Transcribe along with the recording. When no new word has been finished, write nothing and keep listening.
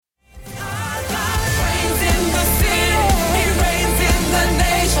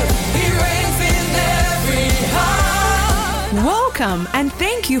Welcome and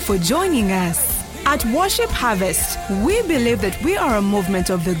thank you for joining us. At Worship Harvest, we believe that we are a movement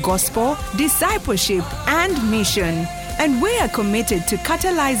of the gospel, discipleship, and mission. And we are committed to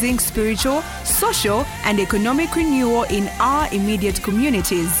catalyzing spiritual, social, and economic renewal in our immediate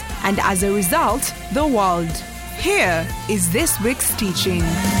communities, and as a result, the world. Here is this week's teaching.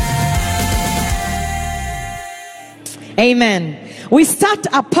 Amen. We start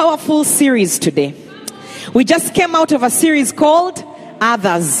a powerful series today. We just came out of a series called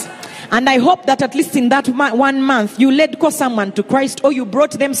Others. And I hope that at least in that 1 month, you led someone to Christ, or you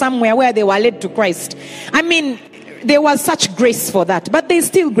brought them somewhere where they were led to Christ. I mean, there was such grace for that. But there's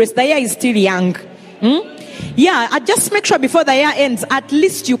still grace. The year is still young. Yeah, just make sure before the year ends, at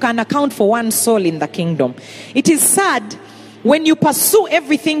least you can account for one soul in the kingdom. It is sad when you pursue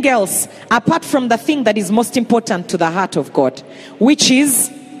everything else apart from the thing that is most important to the heart of God, which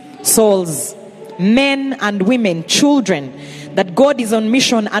is souls. Men and women, children, that God is on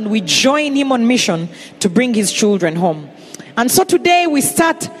mission and we join him on mission to bring his children home. And so today we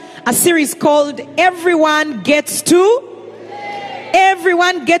start a series called Everyone Gets to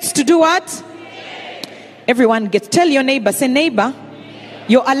do what? Everyone gets. Tell your neighbor, say, neighbor,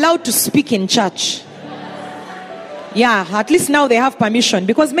 you're allowed to speak in church. Yeah, at least now they have permission,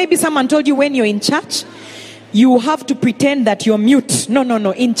 because maybe someone told you when you're in church you have to pretend that you're mute.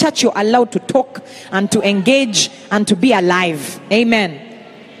 No. In church, you're allowed to talk and to engage and to be alive. Amen.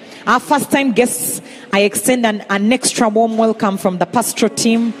 Our first time guests, I extend an extra warm welcome from the pastoral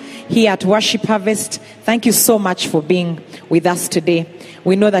team here at Worship Harvest. Thank you so much for being with us today.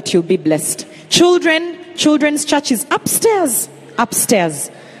 We know that you'll be blessed. Children's church is upstairs.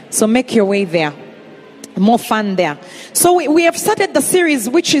 So make your way there. More fun there. So we have started the series,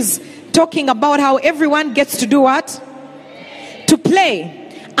 which is talking about how everyone gets to do what? To play.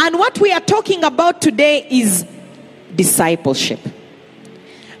 And what we are talking about today is discipleship.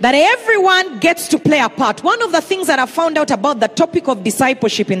 That everyone gets to play a part. One of the things that I found out about the topic of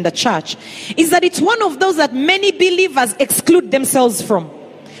discipleship in the church is that it's one of those that many believers exclude themselves from.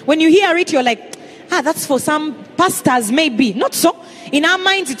 When you hear it, you're like, that's for some pastors, maybe. Not so. In our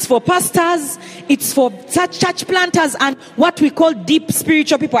minds, it's for pastors, it's for church planters, and what we call deep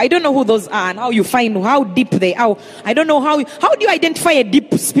spiritual people. I don't know who those are and how you find how deep they are. I don't know how do you identify a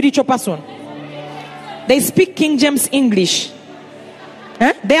deep spiritual person? They speak King James English.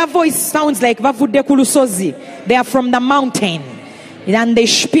 Their voice sounds like Vavude Kulusozi. They are from the mountain. And they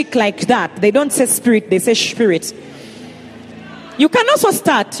speak like that. They don't say spirit, they say spirit. You can also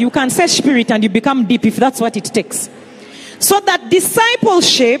start. You can say spirit and you become deep if that's what it takes. So that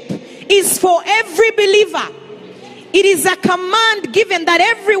discipleship is for every believer. It is a command given that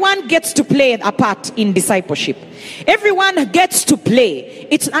everyone gets to play a part in discipleship. Everyone gets to play.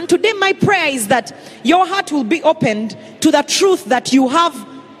 And today my prayer is that your heart will be opened to the truth that you have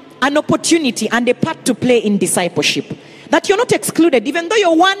an opportunity and a part to play in discipleship. That you're not excluded. Even though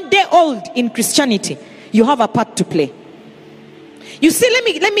you're 1 day old in Christianity, you have a part to play. You see, let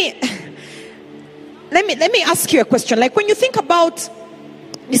me ask you a question. Like, when you think about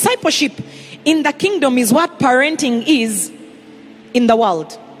discipleship in the kingdom is what parenting is in the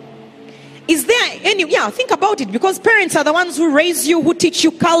world. Is there any, think about it, because parents are the ones who raise you, who teach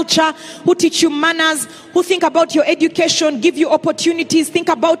you culture, who teach you manners, who think about your education, give you opportunities, think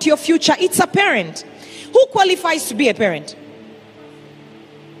about your future. It's a parent. Who qualifies to be a parent?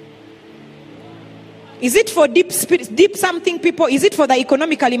 Is it for deep something people? Is it for the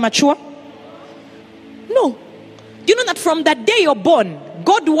economically mature? No. Do you know that from the day you're born,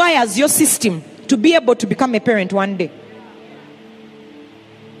 God wires your system to be able to become a parent one day?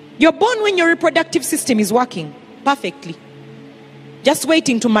 You're born when your reproductive system is working perfectly. Just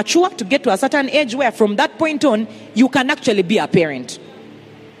waiting to mature, to get to a certain age where from that point on, you can actually be a parent.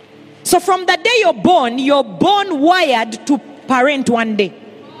 So from the day you're born wired to parent one day.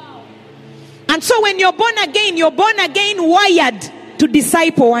 And so when you're born again wired to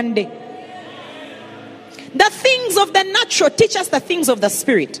disciple one day. The things of the natural teach us the things of the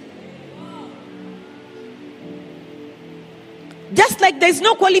spirit. Just like there's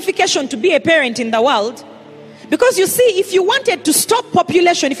no qualification to be a parent in the world. Because you see, if you wanted to stop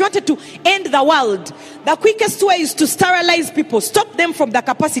population, if you wanted to end the world, the quickest way is to sterilize people, stop them from the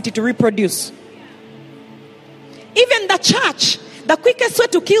capacity to reproduce. Even the church, the quickest way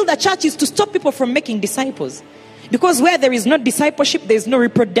to kill the church is to stop people from making disciples. Because where there is no discipleship, there is no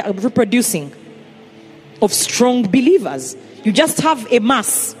reproducing of strong believers. You just have a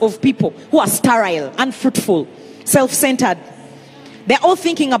mass of people who are sterile, unfruitful, self-centered. They're all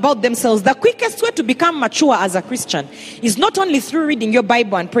thinking about themselves. The quickest way to become mature as a Christian is not only through reading your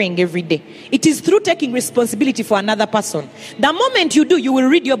Bible and praying every day. It is through taking responsibility for another person. The moment you do, you will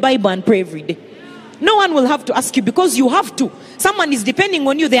read your Bible and pray every day. No one will have to ask you because you have to. Someone is depending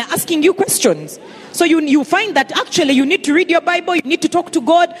on you. They're asking you questions. So you find that actually you need to read your Bible. You need to talk to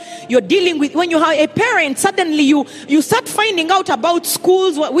God. You're dealing with, when you have a parent, suddenly you start finding out about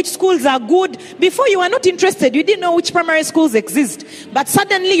schools, which schools are good. Before you were not interested. You didn't know which primary schools exist. But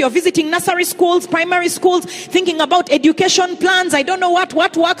suddenly you're visiting nursery schools, primary schools, thinking about education plans. I don't know what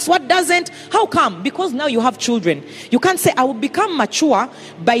works, what doesn't. How come? Because now you have children. You can't say, I will become mature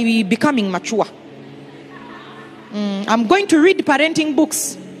by becoming mature. I'm going to read parenting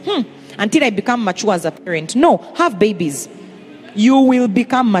books until I become mature as a parent. No, have babies. You will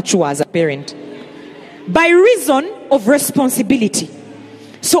become mature as a parent by reason of responsibility.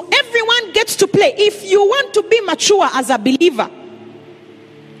 So everyone gets to play. If you want to be mature as a believer,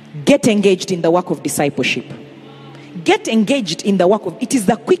 get engaged in the work of discipleship. Get engaged in the work of, it is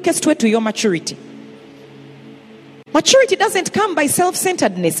the quickest way to your maturity. Maturity doesn't come by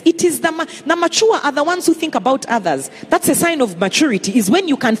self-centeredness. It is the mature are the ones who think about others. That's a sign of maturity, is when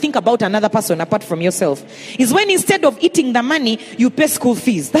you can think about another person apart from yourself. Is when instead of eating the money, you pay school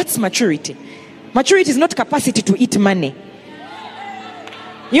fees. That's maturity. Maturity is not capacity to eat money.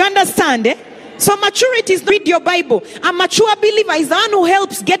 You understand, eh? So maturity is read your Bible. A mature believer is the one who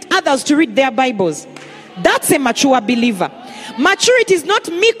helps get others to read their Bibles. That's a mature believer. Maturity is not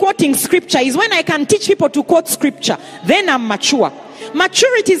me quoting scripture. It's when I can teach people to quote scripture. Then I'm mature.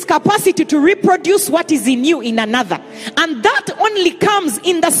 Maturity is capacity to reproduce what is in you in another. And that only comes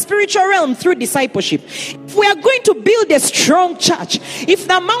in the spiritual realm through discipleship. If we are going to build a strong church, if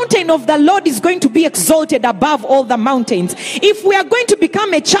the mountain of the Lord is going to be exalted above all the mountains, if we are going to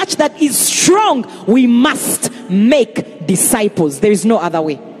become a church that is strong, we must make disciples. There is no other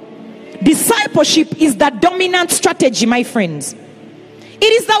way. Discipleship is the dominant strategy, my friends. It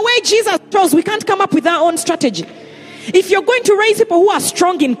is the way Jesus chose. We can't come up with our own strategy. If you're going to raise people who are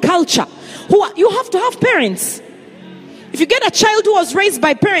strong in culture, you have to have parents. If you get a child who was raised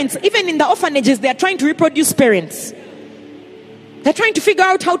by parents, even in the orphanages, they are trying to reproduce parents. They're trying to figure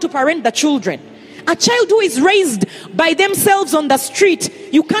out how to parent the children. A child who is raised by themselves on the street,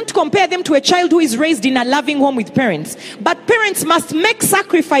 you can't compare them to a child who is raised in a loving home with parents. But parents must make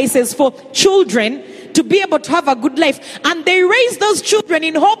sacrifices for children to be able to have a good life. And they raise those children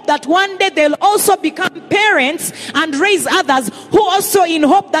in hope that one day they'll also become parents and raise others who also in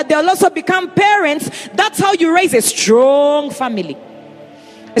hope that they'll also become parents. That's how you raise a strong family.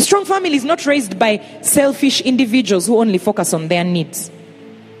 A strong family is not raised by selfish individuals who only focus on their needs.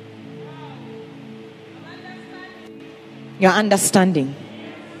 You're understanding.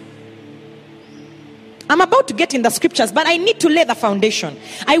 I'm about to get in the scriptures, but I need to lay the foundation.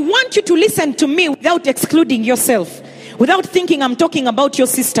 I want you to listen to me without excluding yourself, without thinking I'm talking about your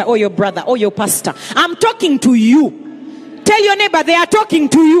sister or your brother or your pastor. I'm talking to you. Tell your neighbor they are talking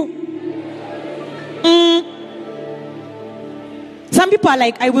to you. Some people are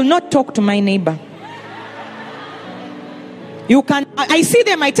like, I will not talk to my neighbor. You can. I see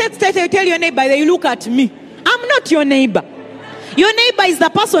them. I tell your neighbor, they look at me. I'm not your neighbor. Your neighbor is the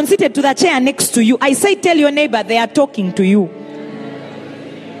person seated to the chair next to you. I say tell your neighbor they are talking to you.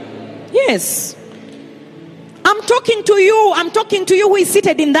 Yes. I'm talking to you. I'm talking to you who is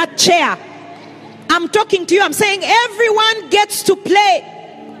seated in that chair. I'm talking to you. I'm saying everyone gets to play.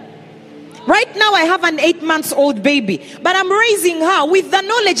 Right now I have an 8-month-old baby, but I'm raising her with the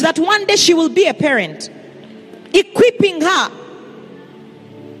knowledge that one day she will be a parent. Equipping her.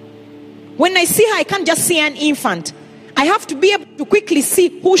 When I see her, I can't just see an infant. I have to be able to quickly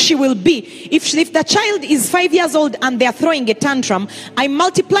see who she will be. If the child is 5 years old and they're throwing a tantrum, I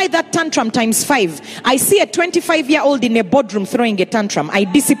multiply that tantrum times 5. I see a 25-year-old in a boardroom throwing a tantrum. I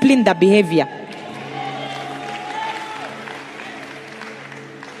discipline the behavior.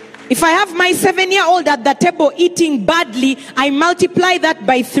 If I have my 7-year-old at the table eating badly, I multiply that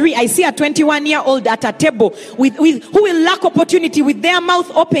by 3. I see a 21-year-old at a table with who will lack opportunity with their mouth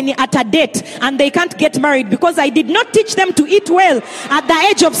open at a date and they can't get married because I did not teach them to eat well at the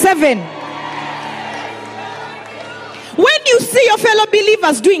age of 7. When you see your fellow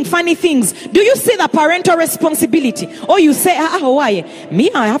believers doing funny things, do you see the parental responsibility? Or you say, why?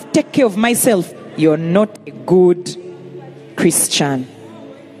 Me, I have to take care of myself. You're not a good Christian.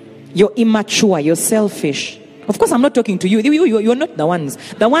 You're immature, you're selfish. Of course, I'm not talking to you. You're not the ones.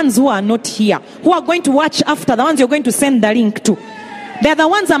 The ones who are not here, who are going to watch after, the ones you're going to send the link to. They're the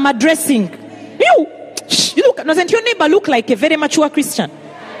ones I'm addressing. You look, doesn't your neighbor look like a very mature Christian?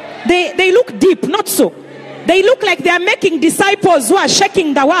 They look deep, not so. They look like they are making disciples who are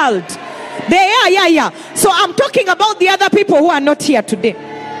shaking the world. Yeah. So I'm talking about the other people who are not here today.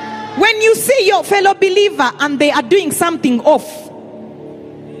 When you see your fellow believer and they are doing something off,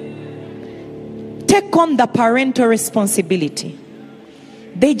 take on the parental responsibility.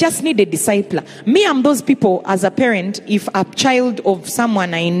 They just need a discipler. Me, I'm those people as a parent. If a child of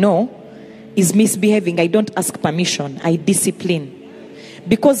someone I know is misbehaving, I don't ask permission. I discipline.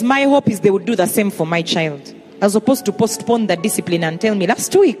 Because my hope is they would do the same for my child. As opposed to postpone the discipline and tell me,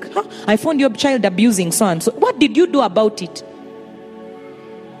 last week, I found your child abusing so and so. What did you do about it?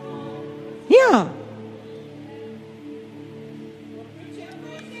 Yeah.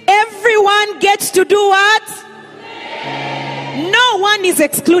 Everyone gets to do what? No one is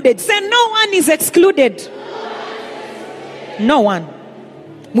excluded. Say, no one is excluded. No one.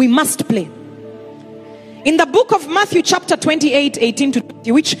 We must play. In the book of Matthew chapter 28, 18 to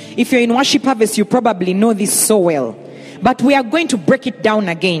 20, which if you're in Worship Harvest, you probably know this so well. But we are going to break it down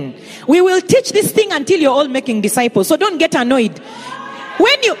again. We will teach this thing until you're all making disciples. So don't get annoyed.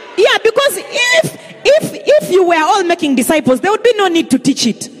 Because if you were all making disciples, there would be no need to teach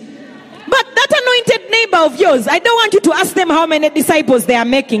it. But that anointed neighbor of yours, I don't want you to ask them how many disciples they are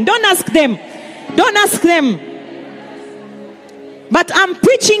making. Don't ask them. Don't ask them. But I'm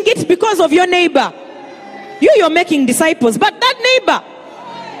preaching it because of your neighbor. You're making disciples. But that neighbor,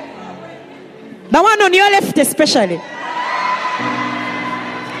 the one on your left especially,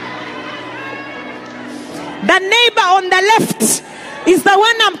 the neighbor on the left is the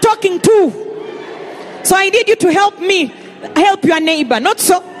one I'm talking to. So I need you to help me help your neighbor. Not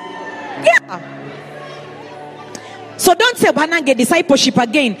so. Yeah. So don't say Banange discipleship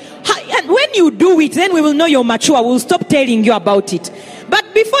again. And when you do it, then we will know you're mature. We'll stop telling you about it.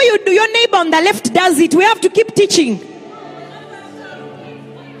 But before you do, your neighbor on the left does it. We have to keep teaching.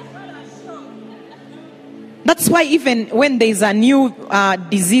 That's why even when there's a new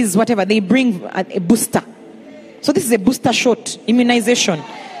disease, whatever, they bring a booster. So this is a booster shot, immunization.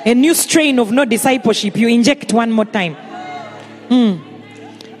 A new strain of no discipleship. You inject one more time.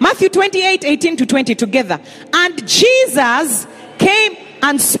 Matthew 28, 18 to 20 together. And Jesus came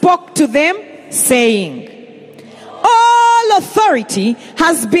and spoke to them, saying, all authority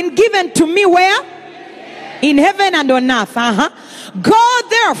has been given to me where? In heaven and on earth. Go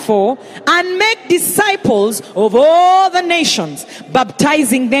therefore and make disciples of all the nations,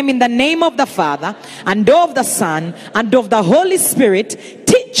 baptizing them in the name of the Father and of the Son and of the Holy Spirit,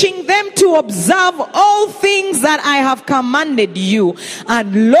 teaching them to observe all things that I have commanded you.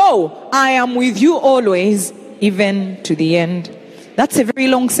 And lo, I am with you always, even to the end. That's a very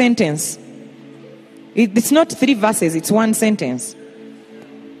long sentence. It's not 3 verses, it's one sentence.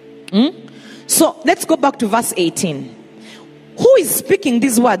 So let's go back to verse 18. Who is speaking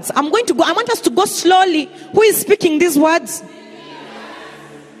these words? I want us to go slowly. Who is speaking these words?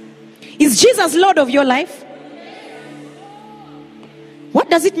 Is Jesus Lord of your life? What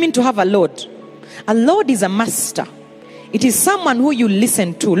does it mean to have a Lord? A Lord is a master. It is someone who you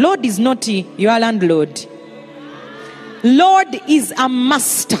listen to. Lord is not your landlord. Lord is a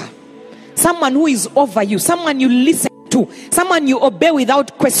master. Someone who is over you. Someone you listen to. Someone you obey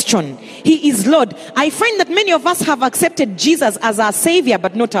without question. He is Lord. I find that many of us have accepted Jesus as our Savior,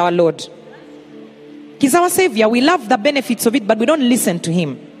 but not our Lord. He's our Savior. We love the benefits of it, but we don't listen to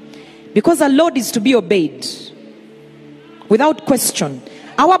Him. Because our Lord is to be obeyed without question.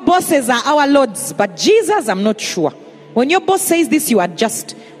 Our bosses are our lords, but Jesus, I'm not sure. When your boss says this, you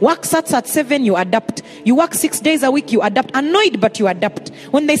adjust. Work starts at 7, you adapt. You work 6 days a week, you adapt. Annoyed, but you adapt.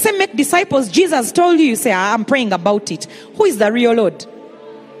 When they say make disciples, Jesus told you, you say, I'm praying about it. Who is the real Lord?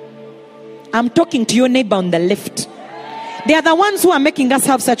 I'm talking to your neighbor on the left. They are the ones who are making us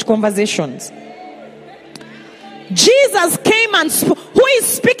have such conversations. Jesus came and spoke. Who is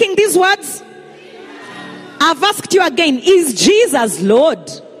speaking these words? I've asked you again, is Jesus Lord?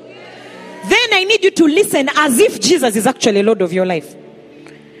 Then I need you to listen as if Jesus is actually Lord of your life.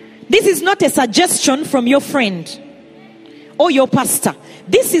 This is not a suggestion from your friend or your pastor.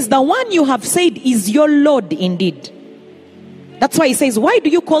 This is the one you have said is your Lord indeed. That's why he says, why do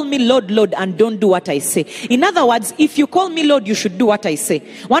you call me Lord, Lord, and don't do what I say? In other words, if you call me Lord, you should do what I say.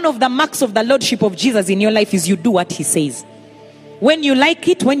 One of the marks of the Lordship of Jesus in your life is you do what He says. When you like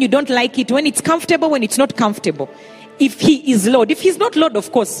it, when you don't like it, when it's comfortable, when it's not comfortable. If He is Lord. If He's not Lord,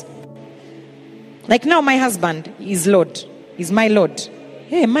 of course. Like now my husband is Lord. He's my Lord.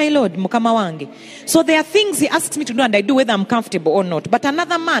 Hey, my Lord, mukama wange. So there are things He asks me to do and I do whether I'm comfortable or not. But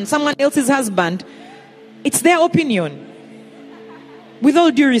another man, someone else's husband, it's their opinion. With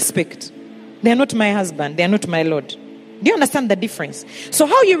all due respect, they are not my husband. They are not my Lord. Do you understand the difference? So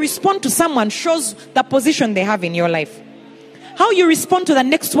how you respond to someone shows the position they have in your life. How you respond to the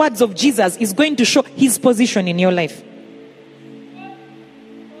next words of Jesus is going to show his position in your life.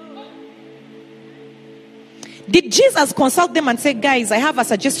 Did Jesus consult them and say, guys, I have a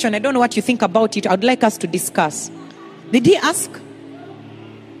suggestion. I don't know what you think about it. I would like us to discuss. Did he ask?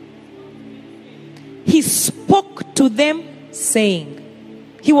 He spoke to them saying.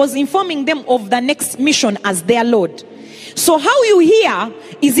 He was informing them of the next mission as their Lord. So how you hear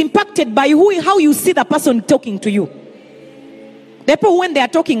is impacted by how you see the person talking to you. The people, when they are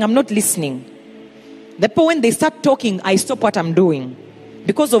talking, I'm not listening. The people, when they start talking, I stop what I'm doing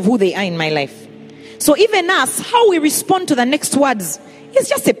because of who they are in my life. So even us, how we respond to the next words is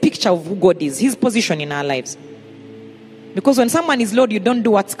just a picture of who God is, his position in our lives. Because when someone is Lord, you don't do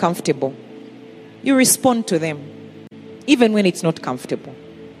what's comfortable. You respond to them, even when it's not comfortable.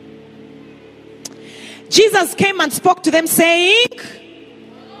 Jesus came and spoke to them saying,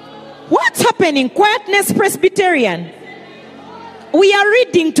 what's happening? Quietness, Presbyterian. We are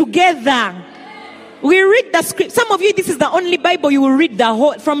reading together. We read the script. Some of you, this is the only Bible you will read the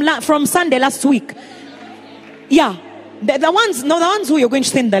whole from Sunday last week. Yeah, the ones who you're going to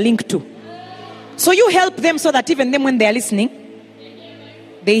send the link to. So you help them so that even them when they are listening,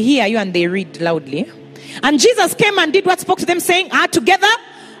 they hear you and they read loudly. And Jesus came and did what spoke to them, saying, together,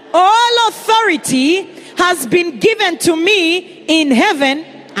 all authority has been given to me in heaven.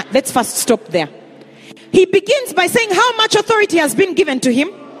 Let's first stop there. He begins by saying how much authority has been given to him.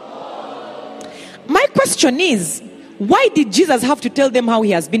 My question is, why did Jesus have to tell them how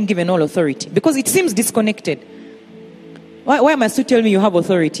he has been given all authority? Because it seems disconnected. Why must you tell me you have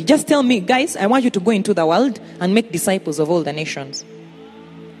authority? Just tell me, guys, I want you to go into the world and make disciples of all the nations.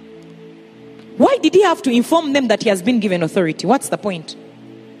 Why did he have to inform them that he has been given authority? What's the point?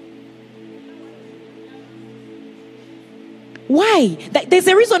 Why? There's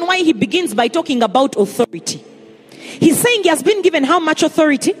a reason why he begins by talking about authority. He's saying he has been given how much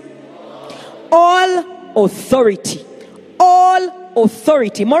authority? All authority. All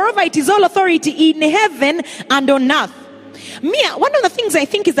authority. Moreover, it is all authority in heaven and on earth. One of the things I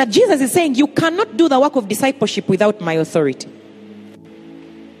think is that Jesus is saying you cannot do the work of discipleship without my authority.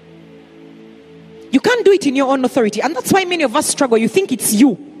 You can't do it in your own authority. And that's why many of us struggle. You think it's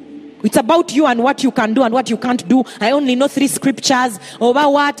you. It's about you and what you can do and what you can't do. I only know 3 scriptures. Over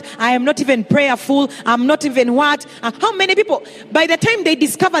what? I am not even prayerful. I'm not even what? How many people, by the time they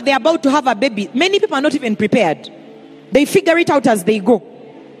discover they're about to have a baby, many people are not even prepared. They figure it out as they go.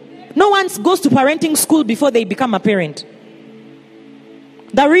 No one goes to parenting school before they become a parent.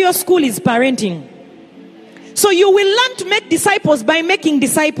 The real school is parenting. So you will learn to make disciples by making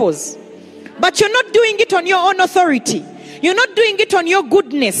disciples. But you're not doing it on your own authority. You're not doing it on your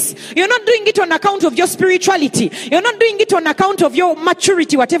goodness. You're not doing it on account of your spirituality. You're not doing it on account of your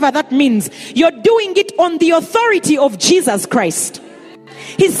maturity, whatever that means. You're doing it on the authority of Jesus Christ.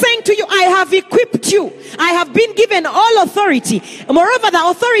 He's saying to you, I have equipped you. I have been given all authority. Moreover, the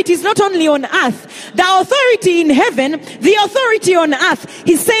authority is not only on earth. The authority in heaven, the authority on earth.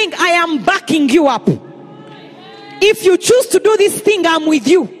 He's saying, I am backing you up. If you choose to do this thing, I'm with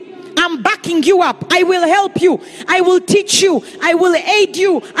you. I'm backing you up. I will help you. I will teach you. I will aid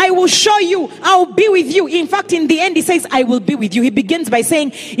you. I will show you. I'll be with you. In fact, in the end, he says, I will be with you. He begins by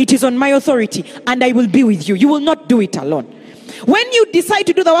saying, it is on my authority and I will be with you. You will not do it alone. When you decide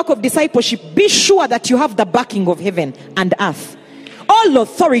to do the work of discipleship, be sure that you have the backing of heaven and earth. All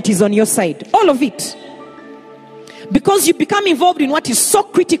authority is on your side. All of it. Because you become involved in what is so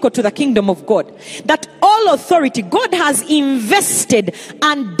critical to the kingdom of God. That all authority, God has invested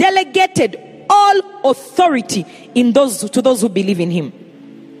and delegated all authority to those who believe in him.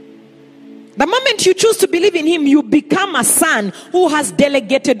 The moment you choose to believe in him, you become a son who has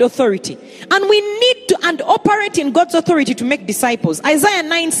delegated authority. And we need to operate in God's authority to make disciples. Isaiah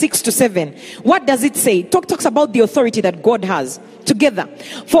 9:6-7. What does it say? It talks about the authority that God has. Together.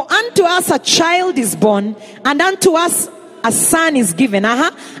 For unto us a child is born, and unto us a son is given.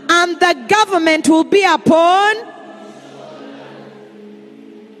 And the government will be upon.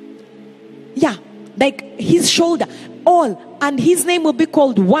 Yeah, like his shoulder. All. And his name will be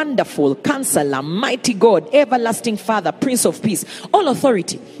called Wonderful, Counselor, Mighty God, Everlasting Father, Prince of Peace. All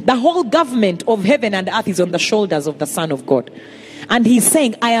authority. The whole government of heaven and earth is on the shoulders of the Son of God. And he's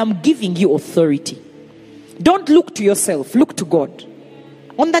saying, I am giving you authority. Don't look to yourself. Look to God.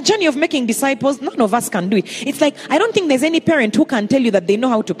 On the journey of making disciples, none of us can do it. It's like, I don't think there's any parent who can tell you that they know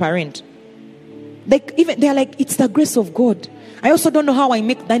how to parent. Like, even they're like, it's the grace of God. I also don't know how I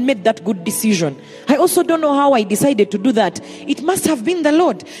made that good decision. I also don't know how I decided to do that. It must have been the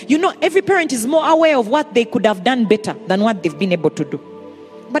Lord. You know, every parent is more aware of what they could have done better than what they've been able to do.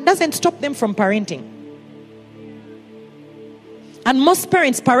 But doesn't stop them from parenting. And most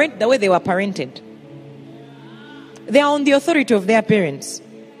parents parent the way they were parented. They are on the authority of their parents.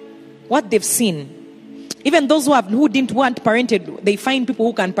 What they've seen. Even those who didn't want parented, they find people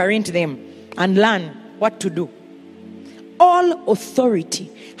who can parent them and learn what to do. All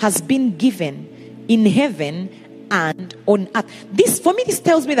authority has been given in heaven and on earth. This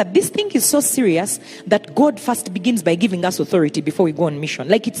tells me that this thing is so serious that God first begins by giving us authority before we go on mission.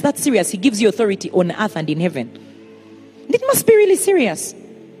 Like, it's that serious. He gives you authority on earth and in heaven. It must be really serious.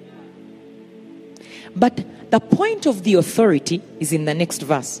 But the point of the authority is in the next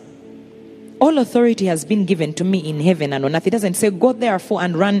verse. All authority has been given to me in heaven and on earth. It doesn't say go therefore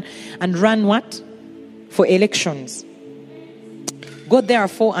and run what? For elections. Go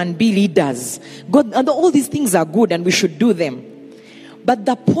therefore and be leaders. God, and all these things are good and we should do them. But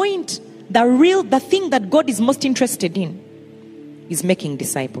the point, the thing that God is most interested in is making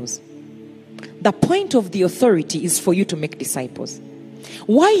disciples. The point of the authority is for you to make disciples.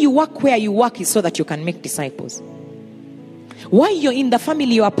 Why you work where you work is so that you can make disciples. Why you're in the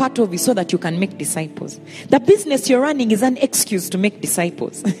family you are part of is so that you can make disciples. The business you're running is an excuse to make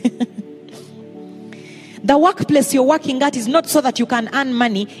disciples. The workplace you're working at is not so that you can earn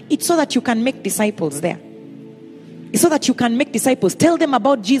money. It's so that you can make disciples there. It's so that you can make disciples. Tell them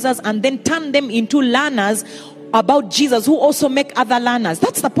about Jesus and then turn them into learners about Jesus who also make other learners.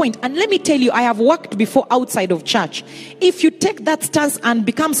 That's the point. And let me tell you, I have worked before outside of church. If you take that stance and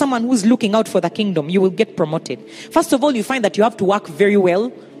become someone who's looking out for the kingdom, you will get promoted. First of all, you find that you have to work very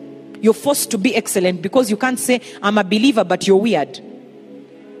well. You're forced to be excellent because you can't say, I'm a believer, but you're weird.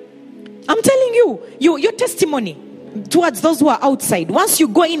 I'm telling you, your testimony towards those who are outside. Once you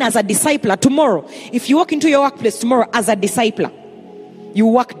go in as a discipler tomorrow, if you walk into your workplace tomorrow as a discipler, you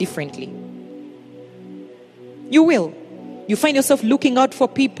work differently. You will. You find yourself looking out for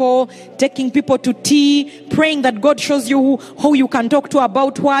people, taking people to tea, praying that God shows you who you can talk to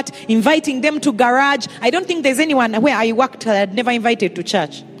about what, inviting them to garage. I don't think there's anyone where I worked that I'd never invited to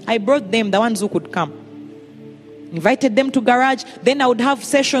church. I brought them, the ones who could come. Invited them to garage. Then I would have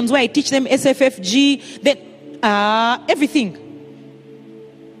sessions where I teach them SFFG. Then everything.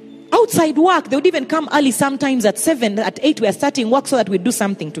 Outside work, they would even come early sometimes at 7, at 8 we are starting work so that we do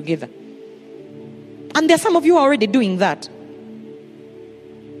something together. And there are some of you already doing that.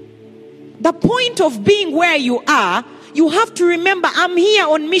 The point of being where you are, you have to remember, I'm here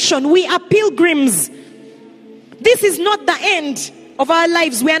on mission. We are pilgrims. This is not the end of our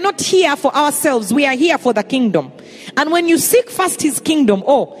lives. We are not here for ourselves. We are here for the kingdom. And when you seek first his kingdom,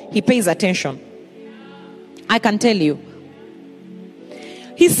 he pays attention. I can tell you.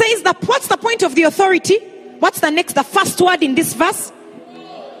 He says that what's the point of the authority? What's the first word in this verse?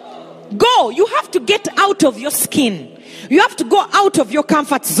 Go. You have to get out of your skin. You have to go out of your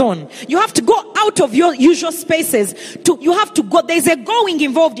comfort zone. You have to go out of your usual spaces. You have to go. There's a going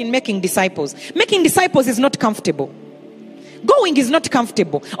involved in making disciples. Making disciples is not comfortable. Going is not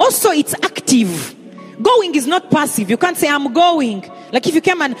comfortable. Also, it's active. Going is not passive. You can't say, I'm going. Like if you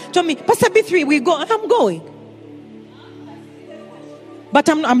came and told me, Pastor B3, we go. I'm going. But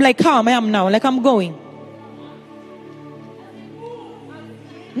I'm like, how I am now? Like I'm going.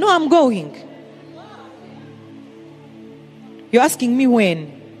 No, I'm going. You're asking me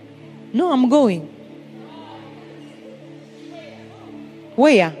when? No, I'm going.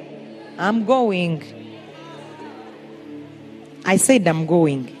 Where? I'm going. I said I'm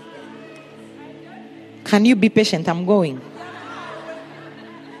going. Can you be patient? I'm going.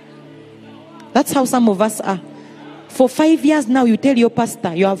 That's how some of us are. For 5 years now, you tell your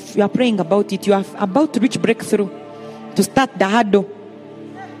pastor, you are praying about it. You are about to reach breakthrough, to start the hurdle.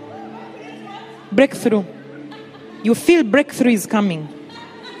 Breakthrough. You feel breakthrough is coming.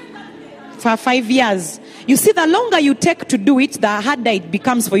 For 5 years. You see, the longer you take to do it, the harder it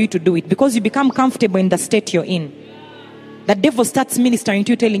becomes for you to do it. Because you become comfortable in the state you're in. The devil starts ministering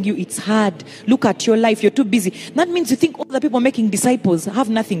to you, telling you it's hard. Look at your life, you're too busy. That means you think all the people making disciples have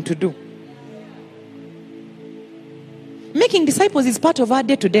nothing to do. Making disciples is part of our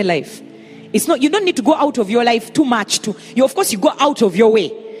day-to-day life. It's not, you don't need to go out of your life too much. Of course, you go out of your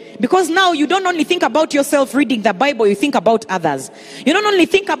way. Because now you don't only think about yourself reading the Bible, you think about others. You don't only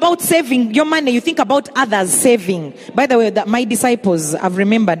think about saving your money, you think about others saving. By the way, my disciples have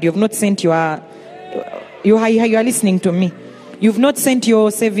remembered, you have not sent you are listening to me. You've not sent your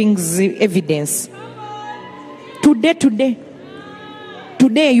savings evidence. Today.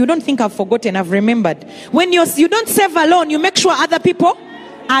 today, you don't think I've forgotten, I've remembered. When you don't save alone, you make sure other people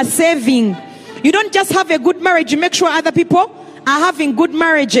are saving. You don't just have a good marriage, you make sure other people are having good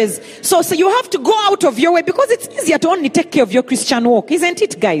marriages. So you have to go out of your way, because it's easier to only take care of your Christian walk, isn't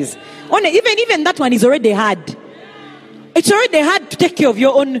it, guys? Even that one is already hard. It's already hard to take care of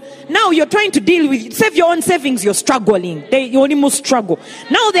your own. Now you're trying to save your own savings, you're struggling. You only must struggle.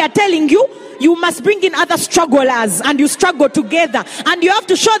 Now they are telling you, you must bring in other strugglers and you struggle together. And you have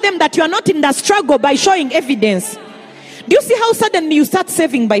to show them that you are not in the struggle by showing evidence. Do you see how suddenly you start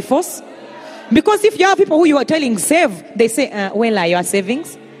saving by force? Because if you have people who you are telling save, they say, where are your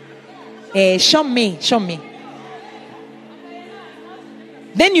savings? Show me.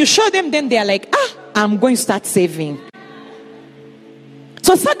 Then you show them, then they are like, I'm going to start saving.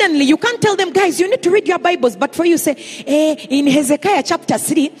 So suddenly you can't tell them, guys, you need to read your Bibles. But for you say, in Hezekiah chapter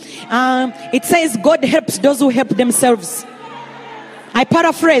 3, it says God helps those who help themselves. I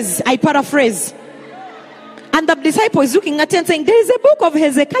paraphrase. And the disciple is looking at it and saying, there is a book of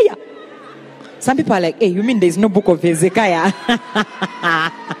Hezekiah. Some people are like, hey, you mean there is no book of Hezekiah?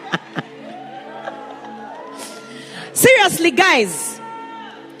 Seriously, guys,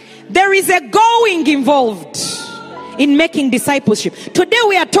 there is a going involved in making discipleship. Today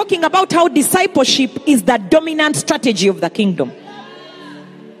we are talking about how discipleship is the dominant strategy of the kingdom.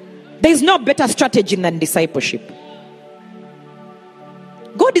 There is no better strategy than discipleship.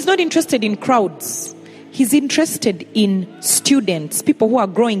 God is not interested in crowds. He's interested in students, people who are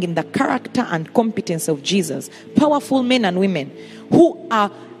growing in the character and competence of Jesus. Powerful men and women who are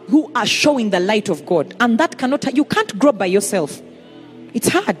showing the light of God. And you can't grow by yourself. It's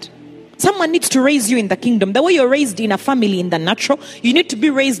hard. Someone needs to raise you in the kingdom. The way you're raised in a family in the natural, you need to be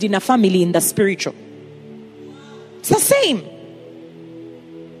raised in a family in the spiritual. It's the same.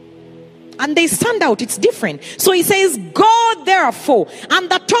 And they stand out. It's different. So he says, go therefore. And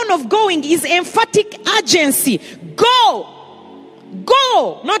the tone of going is emphatic urgency. Go.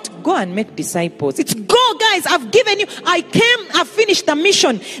 Go. Not go and make disciples. It's go, guys. I've given you. I've finished the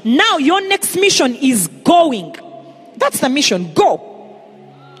mission. Now your next mission is going. That's the mission. Go.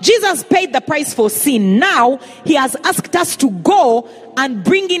 Jesus paid the price for sin. Now he has asked us to go and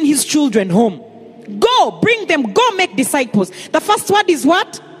bring in his children home. Go, bring them, go make disciples. The first word is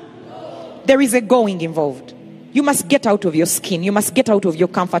what? There is a going involved. You must get out of your skin. You must get out of your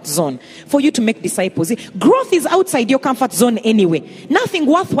comfort zone for you to make disciples. Growth is outside your comfort zone anyway. Nothing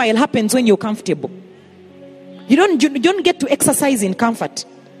worthwhile happens when you're comfortable. You don't get to exercise in comfort.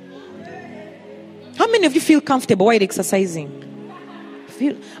 How many of you feel comfortable while exercising?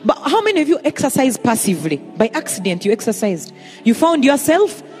 But how many of you exercise passively? By accident you exercised. You found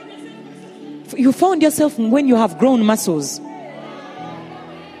yourself when you have grown muscles.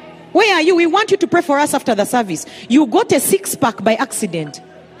 Where are you? We want you to pray for us after the service. You got a six-pack by accident.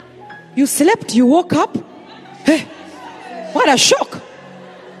 You slept, you woke up. Hey, what a shock.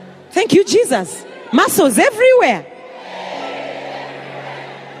 Thank you, Jesus. Muscles everywhere.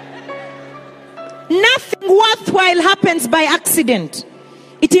 Nothing worthwhile happens by accident.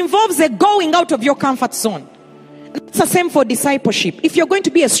 It involves a going out of your comfort zone. It's the same for discipleship. If you're going to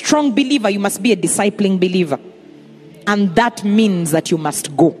be a strong believer, you must be a discipling believer. And that means that you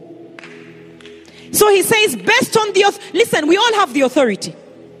must go. So he says, based on listen, we all have the authority.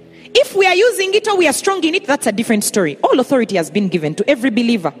 If we are using it or we are strong in it, that's a different story. All authority has been given to every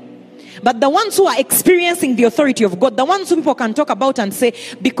believer. But the ones who are experiencing the authority of God, the ones who people can talk about and say,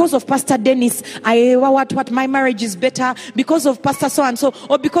 because of Pastor Dennis, my marriage is better, because of Pastor so-and-so,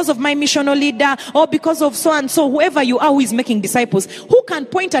 or because of my missional leader, or because of so-and-so, whoever you are who is making disciples, who can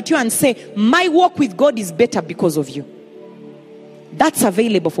point at you and say, my walk with God is better because of you. That's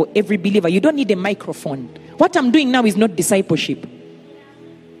available for every believer. You don't need a microphone. What I'm doing now is not discipleship.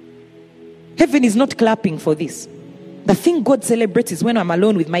 Heaven is not clapping for this. The thing God celebrates is when I'm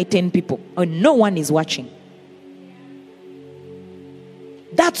alone with my 10 people and no one is watching.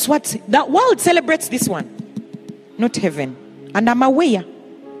 That's what the world celebrates, this one, not heaven. And I'm aware.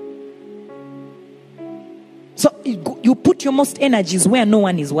 So you put your most energies where no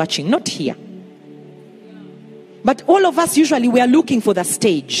one is watching, not here. But all of us usually we are looking for the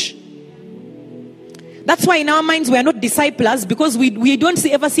stage. That's why in our minds we are not disciplers, because we don't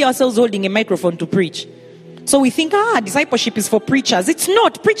ever see ourselves holding a microphone to preach. So we think, discipleship is for preachers. It's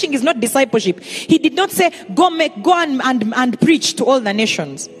not. Preaching is not discipleship. He did not say, go and preach to all the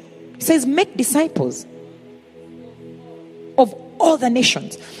nations. He says, make disciples of all the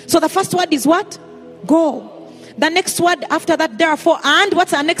nations. So the first word is what? Go. The next word after that, therefore, and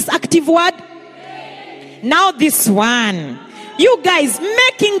what's our next active word? Now this one. You guys,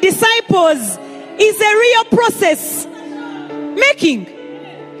 making disciples is a real process. Making.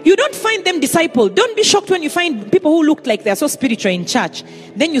 You don't find them discipled. Don't be shocked when you find people who look like they are so spiritual in church.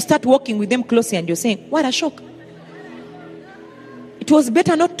 Then you start walking with them closely and you're saying, what a shock. It was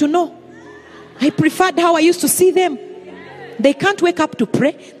better not to know. I preferred how I used to see them. They can't wake up to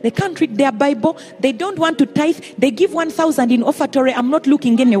pray. They can't read their Bible. They don't want to tithe. They give 1,000 in offertory. I'm not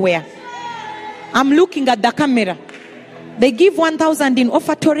looking anywhere. I'm looking at the camera. They give 1,000 in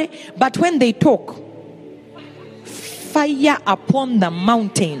offertory, but when they talk, fire upon the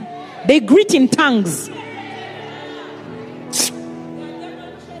mountain. They greet in tongues.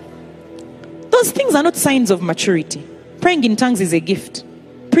 Those things are not signs of maturity. Praying in tongues is a gift.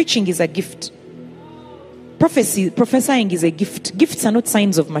 Preaching is a gift. Prophesying is a gift. Gifts are not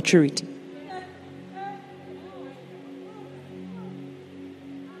signs of maturity.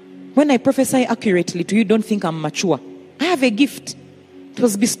 When I prophesy accurately to you, don't think I'm mature. I have a gift. It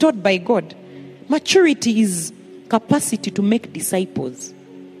was bestowed by God. Maturity is capacity to make disciples.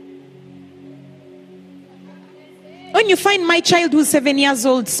 When you find my child who's 7 years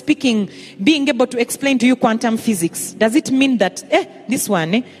old speaking, being able to explain to you quantum physics, does it mean that this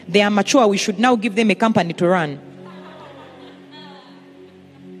one, they are mature, we should now give them a company to run?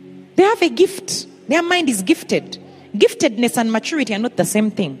 They have a gift. Their mind is gifted. Giftedness and maturity are not the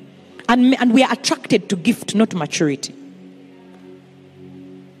same thing. And we are attracted to gift, not maturity.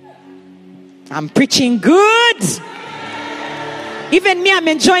 I'm preaching good. Even me, I'm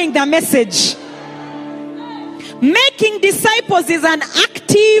enjoying the message. Making disciples is an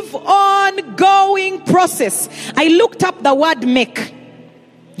active, ongoing process. I looked up the word make.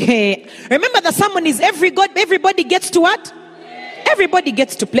 Remember the sermon is everybody gets to what? Everybody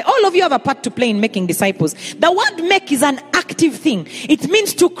gets to play. All of you have a part to play in making disciples. The word make is an active thing. It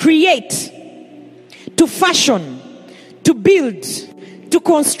means to create, to fashion, to build, to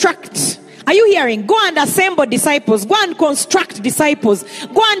construct. Are you hearing? Go and assemble disciples. Go and construct disciples.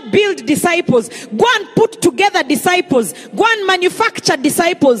 Go and build disciples. Go and put together disciples. Go and manufacture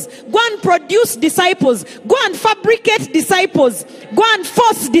disciples. Go and produce disciples. Go and fabricate disciples. Go and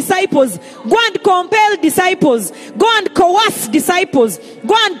force disciples. Go and compel disciples. Go and coerce disciples.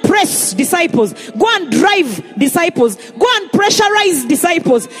 Go and press disciples. Go and drive disciples. Go and pressurize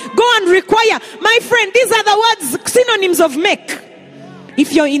disciples. Go and require. My friend, these are the words, synonyms of make.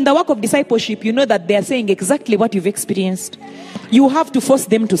 If you're in the work of discipleship, you know that they are saying exactly what you've experienced. You have to force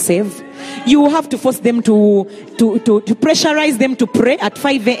them to save. You have to force them to pressurize them to pray at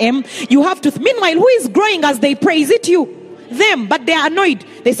 5 a.m. You have to. Meanwhile, who is growing as they pray? Is it you? Them, but they are annoyed.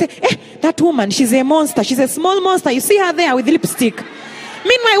 They say, that woman, she's a monster. She's a small monster. You see her there with lipstick.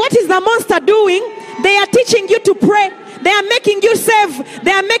 Meanwhile, what is the monster doing? They are teaching you to pray. They are making you save.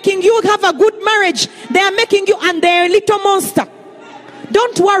 They are making you have a good marriage. They are making you, and they're a little monster.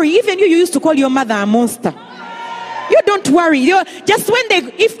 Don't worry. Even you used to call your mother a monster. You don't worry. You're just when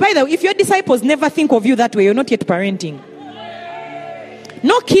if your disciples never think of you that way, you're not yet parenting.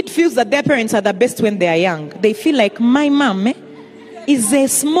 No kid feels that their parents are the best when they are young. They feel like my mom is a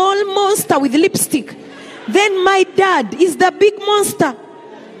small monster with lipstick. Then my dad is the big monster.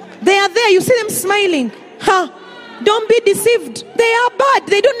 They are there. You see them smiling. Don't be deceived. They are bad.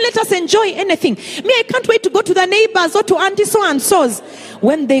 They don't let us enjoy anything. Me, I can't wait to go to the neighbors or to auntie so and so's.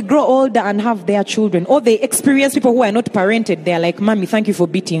 When they grow older and have their children, or they experience people who are not parented, they are like, Mommy, thank you for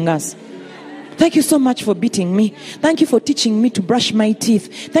beating us. Thank you so much for beating me. Thank you for teaching me to brush my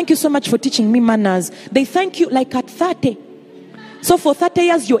teeth. Thank you so much for teaching me manners. They thank you like at 30. So for 30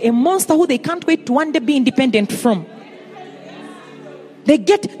 years, you're a monster who they can't wait to one day be independent from.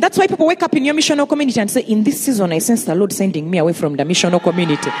 That's why people wake up in your missional community and say, in this season, I sense the Lord sending me away from the missional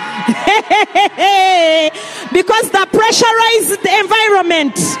community. Because the pressurized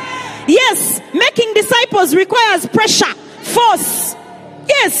environment. Yes, making disciples requires pressure, force.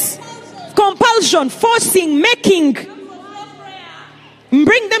 Yes, compulsion, forcing, making.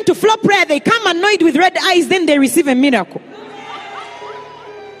 Bring them to floor prayer. They come annoyed with red eyes, then they receive a miracle.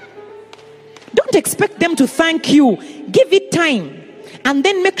 Don't expect them to thank you. Give it time. And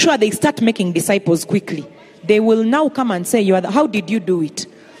then make sure they start making disciples quickly. They will now come and say, how did you do it?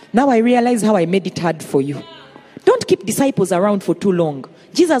 Now I realize how I made it hard for you. Don't keep disciples around for too long.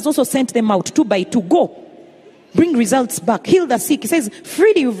 Jesus also sent them out 2 by 2. Go. Bring results back. Heal the sick. He says,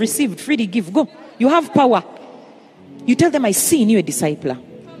 freely you've received, freely give. Go. You have power. You tell them, I see in you a discipler.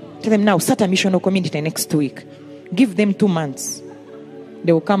 Tell them now, start a missional community next week. Give them 2 months.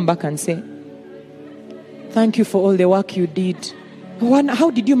 They will come back and say, thank you for all the work you did. How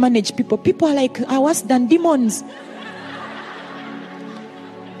did you manage people? People are like, are worse than demons.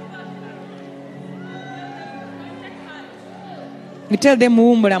 You tell them,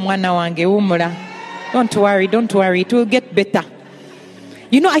 don't worry, it will get better.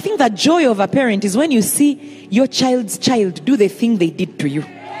 You know, I think the joy of a parent is when you see your child's child do the thing they did to you.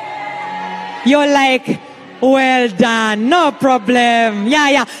 You're like, well done, no problem.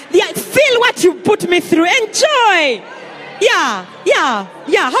 Yeah. Feel what you put me through. Enjoy. Yeah.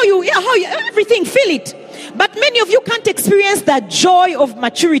 How you, everything, feel it. But many of you can't experience the joy of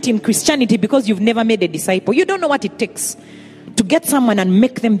maturity in Christianity because you've never made a disciple. You don't know what it takes to get someone and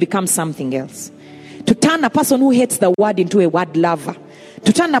make them become something else. To turn a person who hates the word into a word lover.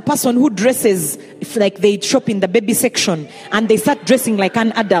 To turn a person who dresses like they shop in the baby section and they start dressing like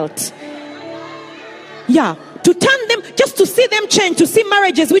an adult. Yeah. To turn them, just to see them change, to see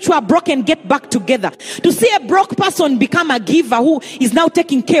marriages which were broken get back together, to see a broke person become a giver who is now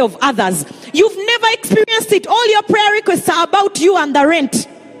taking care of others. You've never experienced it. All your prayer requests are about you and the rent.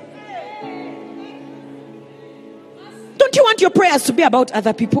 Don't you want your prayers to be about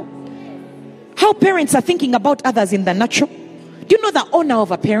other people? How parents are thinking about others in the natural. Do you know the honor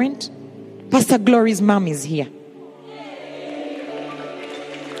of a parent? Pastor Glory's mom is here.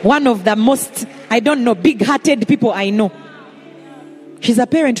 One of the most, big-hearted people I know. She's a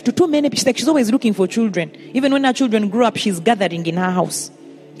parent to too many. She's always looking for children. Even when her children grow up, she's gathering in her house.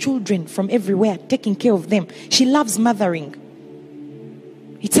 Children from everywhere, taking care of them. She loves mothering.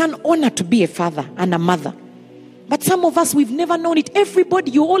 It's an honor to be a father and a mother. But some of us, we've never known it. Everybody,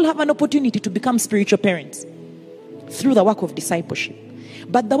 you all have an opportunity to become spiritual parents through the work of discipleship.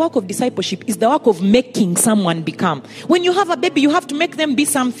 But the work of discipleship is the work of making someone become. When you have a baby, you have to make them be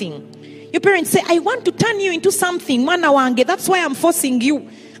something. Your parents say, I want to turn you into something. That's why I'm forcing you.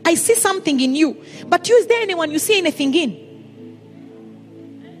 I see something in you. But is there anyone you see anything in?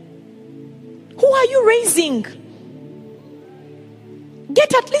 Who are you raising?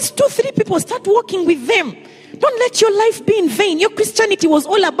 Get at least 2-3 people. Start working with them. Don't let your life be in vain. Your Christianity was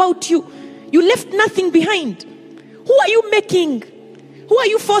all about you. You left nothing behind. Who are you making? Who are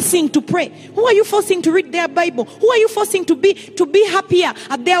you forcing to pray? Who are you forcing to read their Bible? Who are you forcing to be happier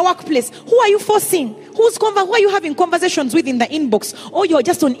at their workplace? Who are you forcing? Who are you having conversations with in the inbox? Or you're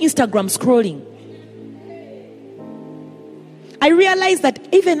just on Instagram scrolling? I realize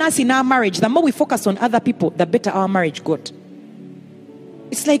that even us in our marriage, the more we focus on other people, the better our marriage got.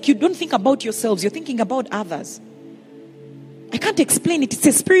 It's like you don't think about yourselves, you're thinking about others. I can't explain it. It's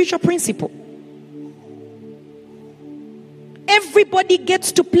a spiritual principle. Everybody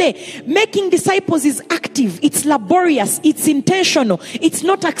gets to play. Making disciples is active. It's laborious. It's intentional. It's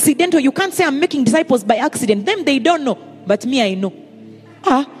not accidental. You can't say I'm making disciples by accident. Them, they don't know. But me, I know.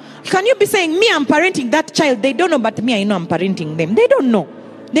 Can you be saying, me, I'm parenting that child? They don't know, but me, I know I'm parenting them. They don't know.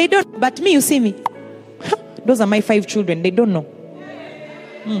 They don't. But me, you see me. Those are my 5 children. They don't know.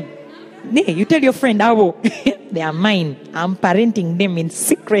 You tell your friend, they are mine. I'm parenting them in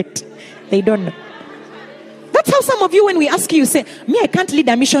secret. They don't know. That's how some of you, when we ask you say, me, I can't lead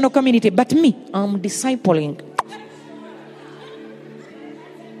a missional community, but me, I'm discipling.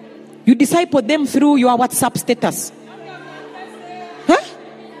 You disciple them through your WhatsApp status.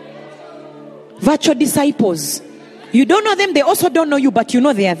 Virtual disciples. You don't know them, they also don't know you, but you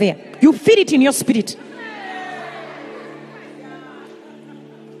know they are there. You feel it in your spirit.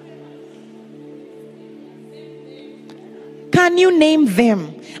 Can you name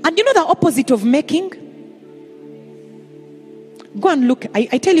them? And you know the opposite of making? Go and look.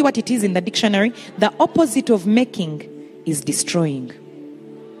 I tell you what it is in the dictionary. The opposite of making is destroying.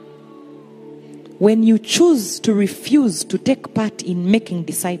 When you choose to refuse to take part in making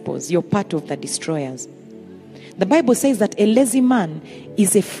disciples, you're part of the destroyers. The Bible says that a lazy man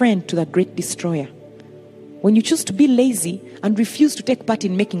is a friend to the great destroyer. When you choose to be lazy and refuse to take part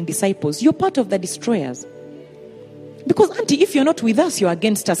in making disciples, you're part of the destroyers. Because, auntie, if you're not with us, you're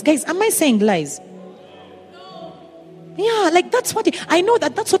against us. Guys, am I saying lies? Yeah, like that's what I know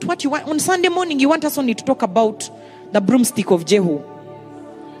that's what you want. On Sunday morning, you want us only to talk about the broomstick of Jehu.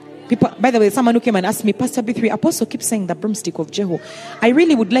 People, by the way, someone who came and asked me, Pastor B3, Apostle keeps saying the broomstick of Jehu. I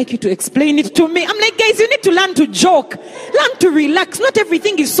really would like you to explain it to me. I'm like, guys, you need to learn to joke. Learn to relax. Not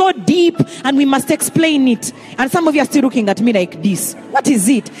everything is so deep and we must explain it. And some of you are still looking at me like this. What is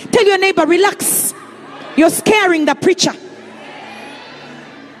it? Tell your neighbor, relax. You're scaring the preacher.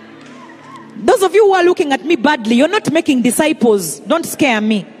 Those of you who are looking at me badly, you're not making disciples. Don't scare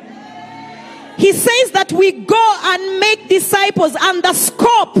me. He says that we go and make disciples, and the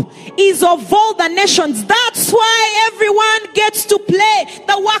scope is of all the nations. That's why everyone gets to play.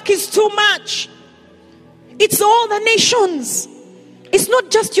 The work is too much. It's all the nations. It's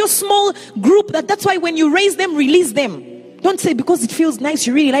not just your small group. That's why when you raise them, release them. Don't say because it feels nice,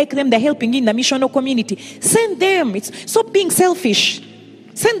 you really like them, they're helping you in the missional community. Send them. Stop being selfish.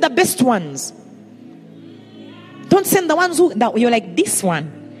 Send the best ones. Don't send the ones that you're like, this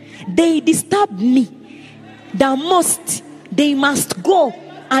one, they disturb me the most. They must go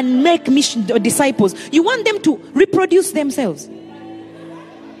and make mission disciples. You want them to reproduce themselves.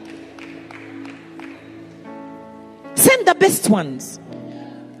 Send the best ones.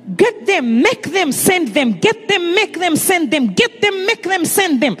 Get them, make them, send them. Get them, make them, send them. Get them, make them,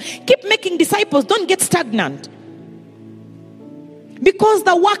 send them. Keep making disciples. Don't get stagnant. Because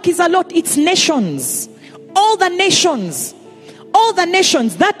the work is a lot. It's nations. All the nations. All the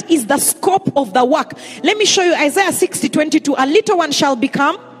nations. That is the scope of the work. Let me show you Isaiah 60:22. A little one shall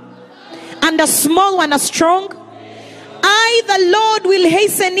become, and a small one a strong. I, the Lord, will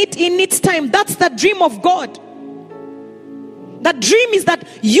hasten it in its time. That's the dream of God. The dream is that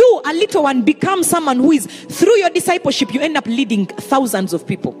you, a little one, become someone who is, through your discipleship, you end up leading thousands of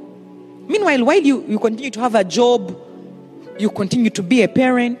people. Meanwhile, while you continue to have a job, you continue to be a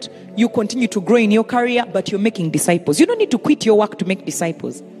parent, you continue to grow in your career, but you're making disciples. You don't need to quit your work to make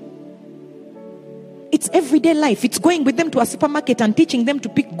disciples. It's everyday life. It's going with them to a supermarket and teaching them to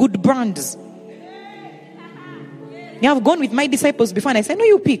pick good brands. Yeah, I've gone with my disciples before and I said, no,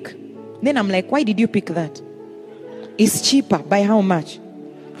 you pick. Then I'm like, why did you pick that? It's cheaper. By how much?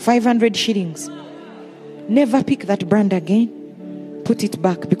 500 shillings. Never pick that brand again. Put it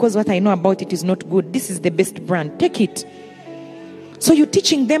back, because what I know about it is not good. This is the best brand. Take it. So you're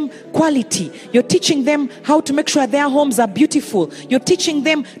teaching them quality. You're teaching them how to make sure their homes are beautiful. You're teaching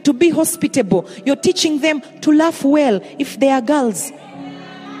them to be hospitable. You're teaching them to laugh well if they are girls.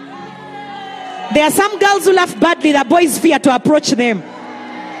 There are some girls who laugh badly. The boys fear to approach them.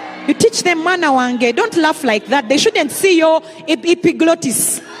 You teach them mana wange. Don't laugh like that. They shouldn't see your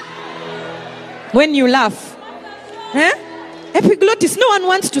epiglottis when you laugh. Huh? Epiglottis, no one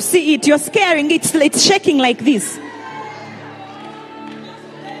wants to see it. You're scaring it. It's shaking like this.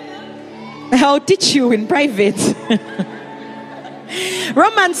 I'll teach you in private.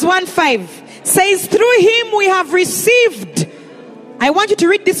 Romans 1:5 says, through him we have received. I want you to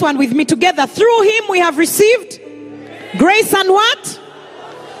read this one with me together. Through him we have received grace and what?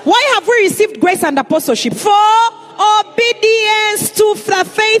 Why have we received grace and apostleship? For obedience to the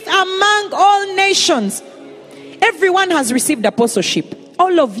faith among all nations. Everyone has received apostleship.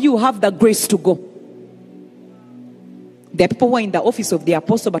 All of you have the grace to go. There are people who are in the office of the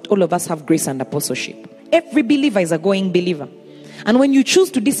apostle, but all of us have grace and apostleship. Every believer is a going believer. And when you choose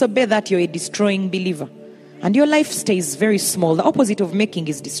to disobey that, you're a destroying believer. And your life stays very small. The opposite of making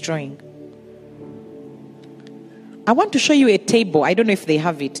is destroying. I want to show you a table. I don't know if they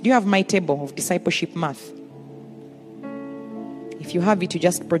have it. Do you have my table of discipleship math? If you have it, you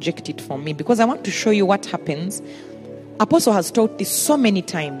just project it for me, because I want to show you what happens. Apostle has taught this so many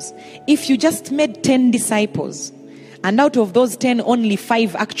times. If you just made 10 disciples, and out of those 10, only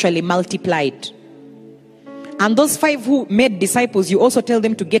 5 actually multiplied. And those 5 who made disciples, you also tell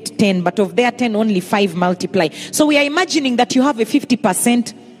them to get 10, but of their 10, only 5 multiply. So we are imagining that you have a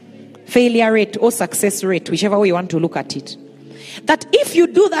 50% failure rate or success rate, whichever way you want to look at it. That if you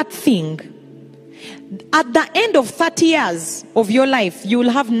do that thing, at the end of 30 years of your life, you will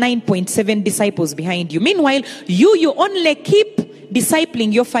have 9.7 disciples behind you. Meanwhile, you only keep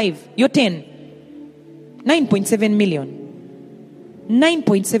discipling your 5, your 10. 9.7 million.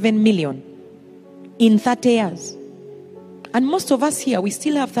 9.7 million in 30 years. And most of us here, we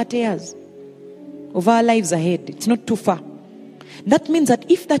still have 30 years of our lives ahead. It's not too far. That means that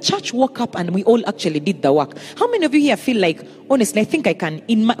if the church woke up and we all actually did the work, how many of you here feel like, honestly, I think I can,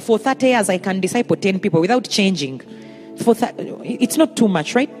 for 30 years, I can disciple 10 people without changing? It's not too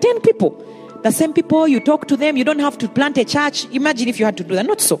much, right? 10 people. The same people, you talk to them, you don't have to plant a church. Imagine if you had to do that.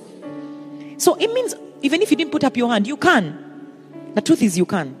 Not so. So it means, even if you didn't put up your hand, you can. The truth is you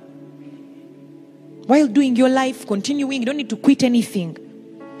can. While doing your life, continuing, you don't need to quit anything.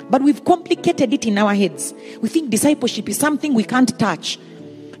 But we've complicated it in our heads. We think discipleship is something we can't touch.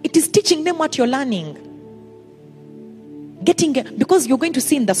 It is teaching them what you're learning. Because you're going to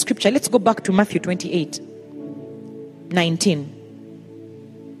see in the scripture. Let's go back to Matthew 28:19.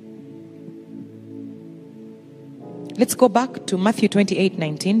 Let's go back to Matthew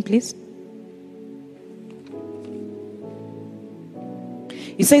 28:19, please.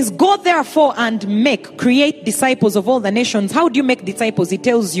 He says, go therefore and create disciples of all the nations. How do you make disciples? He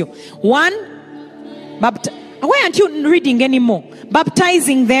tells you. 1, why aren't you reading anymore?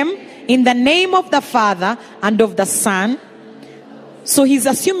 Baptizing them in the name of the Father and of the Son. So he's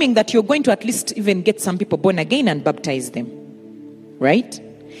assuming that you're going to at least even get some people born again and baptize them. Right?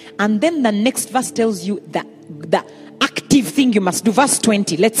 And then the next verse tells you the active thing you must do. Verse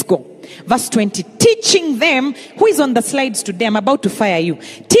 20, let's go. Verse 20, teaching them, who is on the slides today? I'm about to fire you.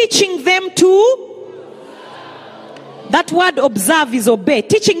 Teaching them to That word observe is obey.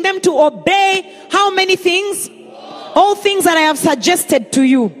 Teaching them to obey how many things? All things that I have suggested to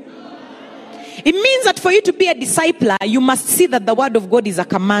you. It means that for you to be a discipler, you must see that the word of God is a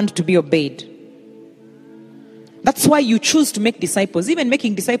command to be obeyed. That's why you choose to make disciples. Even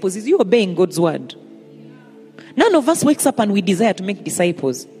making disciples is you obeying God's word. None of us wakes up and we desire to make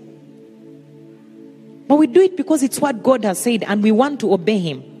disciples. But we do it because it's what God has said and we want to obey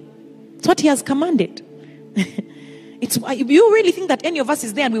him. It's what he has commanded. You really think that any of us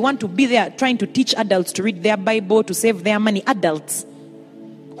is there and we want to be there trying to teach adults to read their Bible, to save their money? Adults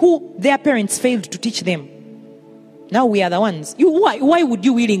who their parents failed to teach them. Now we are the ones. Why would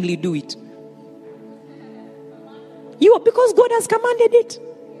you willingly do it? Because God has commanded it.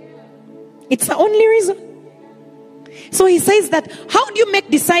 It's the only reason. So he says that how do you make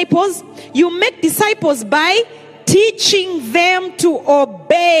disciples? You make disciples by teaching them to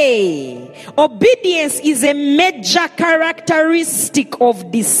obey. Obedience is a major characteristic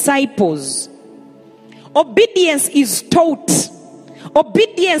of disciples. Obedience is taught.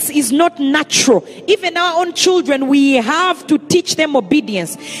 Obedience is not natural. Even our own children, we have to teach them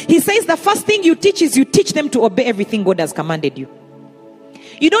obedience. He says the first thing you teach is you teach them to obey everything God has commanded you.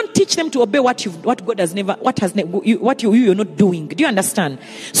 You don't teach them to obey what God has never, what you're not doing. Do you understand?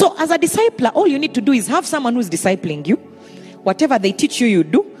 So as a discipler, all you need to do is have someone who's discipling you. Whatever they teach you, you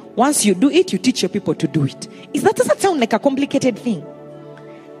do. Once you do it, you teach your people to do it. Does that sound like a complicated thing?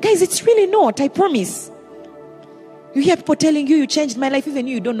 Guys, it's really not, I promise. You hear people telling you, you changed my life, even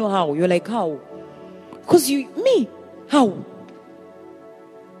you don't know how. You're like, how? Because how?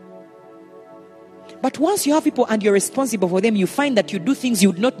 But once you have people and you're responsible for them, you find that you do things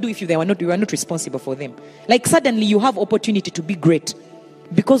you would not do if you were not responsible for them. Like suddenly you have opportunity to be great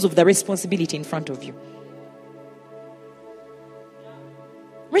because of the responsibility in front of you.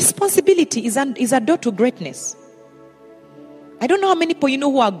 Responsibility is a door to greatness. I don't know how many people you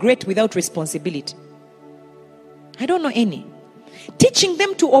know who are great without responsibility. I don't know any. Teaching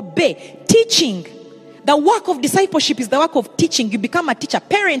them to obey. Teaching. The work of discipleship is the work of teaching. You become a teacher.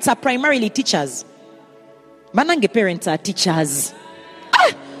 Parents are primarily teachers. Manange parents are teachers.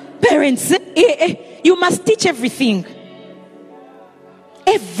 Parents, you must teach everything.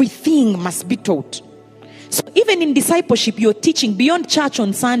 Everything must be taught. So even in discipleship, you're teaching beyond church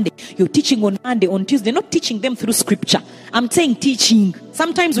on Sunday. You're teaching on Monday, on Tuesday. Not teaching them through scripture. I'm saying teaching.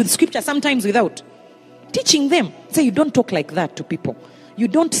 Sometimes with scripture, sometimes without. Teaching them. Say you don't talk like that to people. You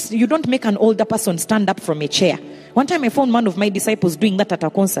don't make an older person stand up from a chair. One time I found one of my disciples doing that at a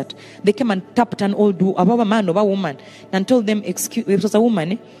concert. They came and tapped an old man or a woman and told them, excuse, it was a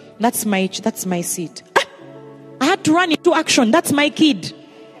woman, that's my seat. I had to run into action. That's my kid.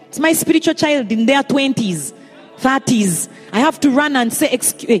 It's my spiritual child in their 20s, 30s. I have to run and say,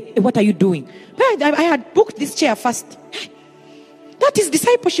 excuse, what are you doing? I had booked this chair first. That is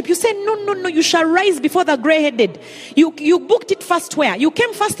discipleship. You say, no, you shall rise before the gray-headed. You booked it first where? You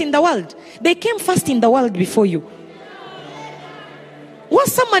came first in the world. They came first in the world before you.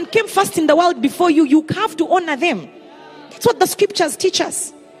 Once someone came first in the world before you, you have to honor them. That's what the scriptures teach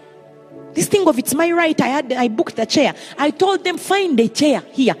us. This thing of it's my right, I booked the chair. I told them, find a chair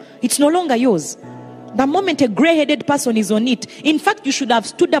here. It's no longer yours. The moment a gray-headed person is on it, in fact, you should have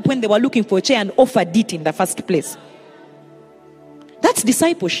stood up when they were looking for a chair and offered it in the first place. That's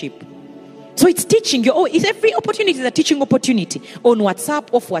discipleship. So it's teaching you. It's every opportunity is a teaching opportunity. On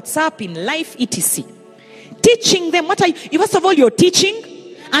WhatsApp, off WhatsApp, in life, etc. Teaching them. First of all, you're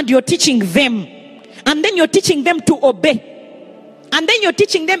teaching and you're teaching them. And then you're teaching them to obey. And then you're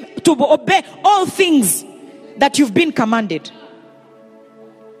teaching them to obey all things that you've been commanded.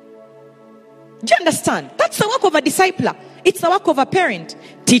 Do you understand? That's the work of a discipler. It's the work of a parent.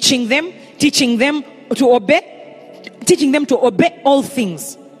 Teaching them to obey. Teaching them to obey all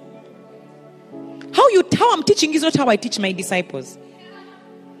things. How I'm teaching is not how I teach my disciples.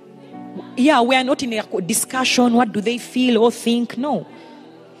 Yeah, we are not in a discussion. What do they feel or think? No.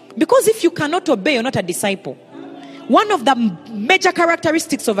 Because if you cannot obey, you're not a disciple. One of the major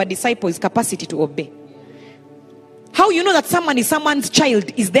characteristics of a disciple is capacity to obey. How you know that someone is someone's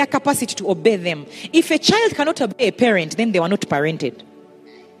child is their capacity to obey them. If a child cannot obey a parent, then they were not parented.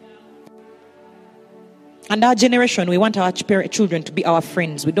 And our generation, we want our children to be our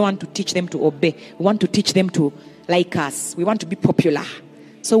friends. We don't want to teach them to obey. We want to teach them to like us. We want to be popular.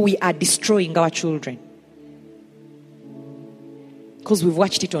 So we are destroying our children. Because we've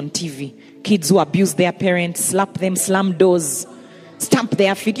watched it on TV. Kids who abuse their parents, slap them, slam doors, stamp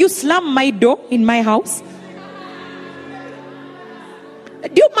their feet. You slam my door in my house? Do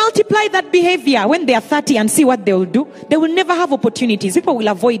you multiply that behavior when they are 30 and see what they will do? They will never have opportunities. People will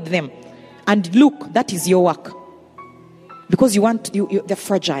avoid them. And look, that is your work. Because they're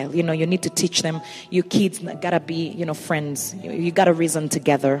fragile. You need to teach them. Your kids gotta be, friends. You gotta reason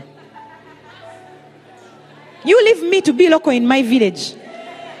together. You leave me to be local in my village.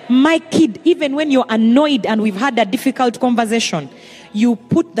 My kid, even when you're annoyed and we've had a difficult conversation, you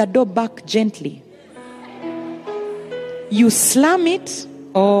put the door back gently. You slam it.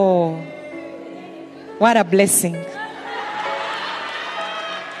 Oh, what a blessing.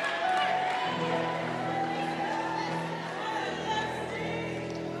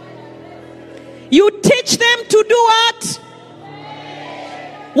 You teach them to do what?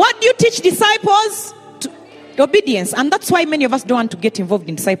 What do you teach disciples? Obedience. And that's why many of us don't want to get involved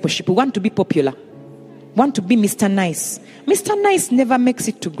in discipleship. We want to be popular. We want to be Mr. Nice. Mr. Nice never makes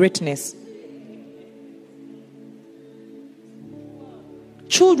it to greatness.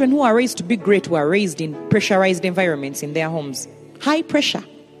 Children who are raised to be great were raised in pressurized environments in their homes. High pressure.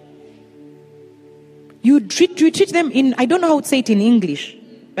 You treat them in, I don't know how to say it in English,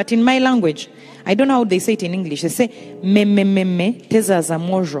 but in my language, I don't know how they say it in English. They say, teza za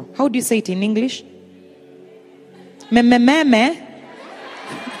mojo. How do you say it in English?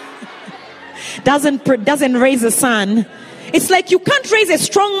 Doesn't raise a son. It's like you can't raise a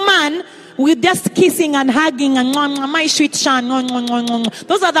strong man with just kissing and hugging and my sweet son.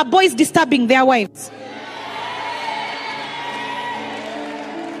 Those are the boys disturbing their wives.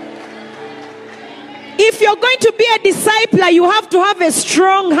 If you're going to be a discipler, you have to have a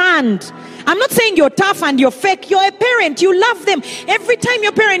strong hand. I'm not saying you're tough and you're fake. You're a parent. You love them. Every time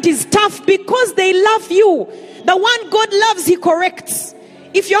your parent is tough because they love you. The one God loves, He corrects.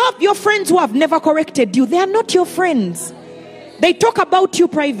 If you have your friends who have never corrected you, they are not your friends. They talk about you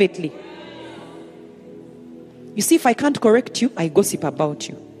privately. You see, if I can't correct you, I gossip about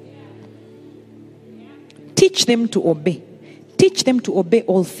you. Teach them to obey. Teach them to obey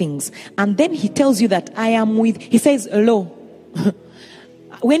all things. And then He tells you that I am with, He says, lo,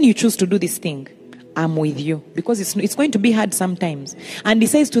 when you choose to do this thing, I'm with you. Because it's going to be hard sometimes. And He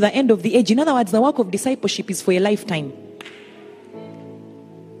says to the end of the age. In other words, the work of discipleship is for a lifetime.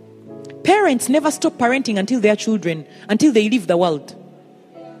 Parents never stop parenting until they leave the world.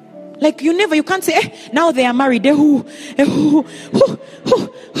 Like you can't say, now they are married. Live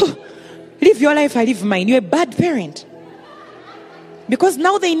your life, I live mine. You're a bad parent. Because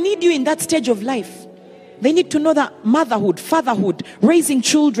now they need you in that stage of life. They need to know that motherhood, fatherhood, raising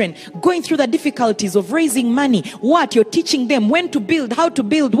children, going through the difficulties of raising money. What? You're teaching them when to build, how to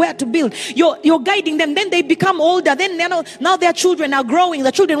build, where to build. You're guiding them. Then they become older. Then now their children are growing.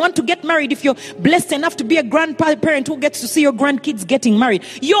 The children want to get married. If you're blessed enough to be a grandparent who gets to see your grandkids getting married,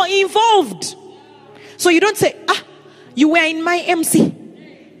 you're involved. So you don't say, you were in my MC.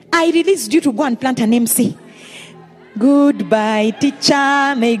 I released you to go and plant an MC. Goodbye,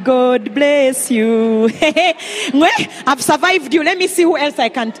 teacher. May God bless you. I've survived you. Let me see who else I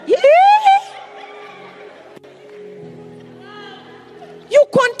can't. You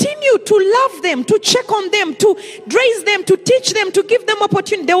continue to love them, to check on them, to raise them, to teach them, to give them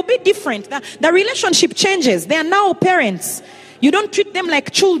opportunity. They will be different. The relationship changes. They are now parents. You don't treat them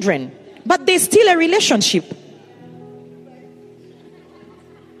like children, but there's still a relationship.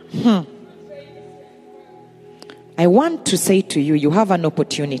 I want to say to you, you have an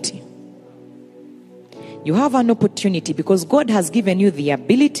opportunity. You have an opportunity because God has given you the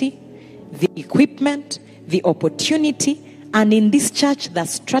ability, the equipment, the opportunity, and in this church, the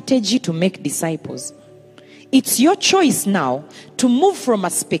strategy to make disciples. It's your choice now to move from a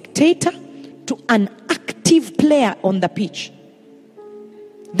spectator to an active player on the pitch.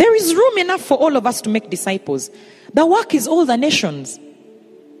 There is room enough for all of us to make disciples. The work is all the nations.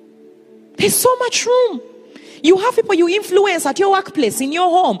 There's so much room. You have people you influence at your workplace, in your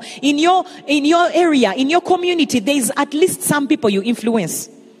home, in your area, in your community. There's at least some people you influence.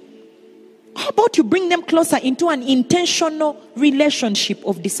 How about you bring them closer into an intentional relationship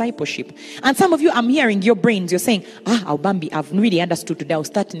of discipleship? And some of you, I'm hearing your brains, you're saying, Albambi, I've really understood today, I'll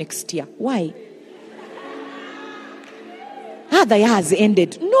start next year. Why? The year has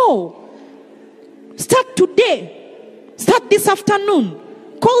ended. No. Start today. Start this afternoon.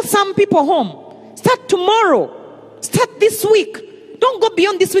 Call some people home. Start tomorrow. Start this week. Don't go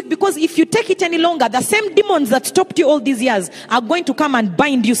beyond this week, because if you take it any longer, the same demons that stopped you all these years are going to come and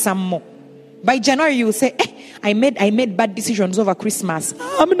bind you some more. By January, you will say, I made bad decisions over Christmas.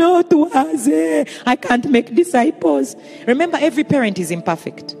 I'm not worthy. I can't make disciples. Remember, every parent is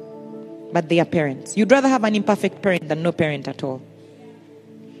imperfect, but they are parents. You'd rather have an imperfect parent than no parent at all.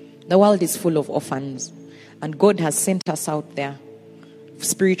 The world is full of orphans, and God has sent us out there,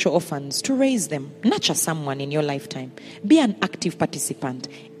 spiritual orphans, to raise them. Nurture someone in your lifetime. Be an active participant.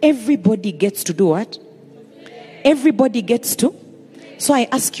 Everybody gets to do what? Everybody gets to. So I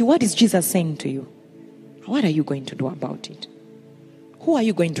ask you, what is Jesus saying to you? What are you going to do about it? Who are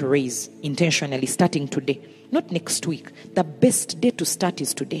you going to raise intentionally starting today? Not next week. The best day to start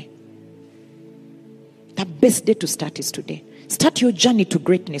is today. The best day to start is today. Start your journey to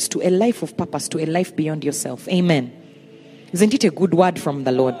greatness, to a life of purpose, to a life beyond yourself. Amen. Isn't it a good word from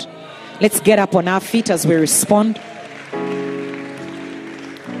the Lord? Let's get up on our feet as we respond.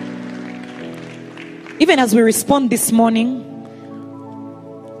 Even as we respond this morning,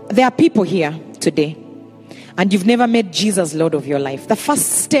 there are people here today, and you've never made Jesus Lord of your life. The first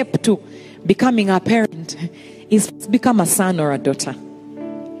step to becoming a parent is to become a son or a daughter.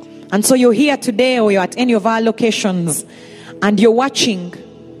 And so you're here today, or you're at any of our locations, and you're watching,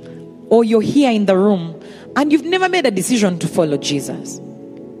 or you're here in the room, and you've never made a decision to follow Jesus.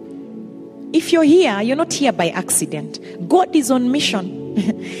 If you're here, you're not here by accident. God is on mission.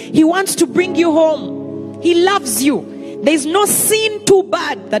 He wants to bring you home. He loves you. There's no sin too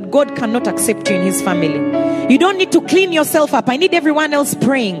bad that God cannot accept you in his family. You don't need to clean yourself up. I need everyone else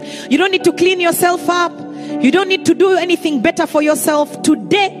praying. You don't need to clean yourself up. You don't need to do anything better for yourself.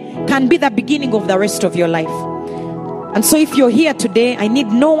 Today can be the beginning of the rest of your life. And so if you're here today, I need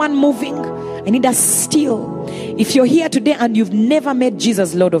no one moving. I need us still. If you're here today and you've never made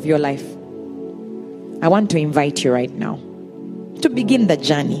Jesus Lord of your life, I want to invite you right now to begin the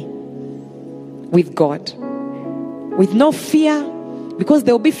journey with God. With no fear, because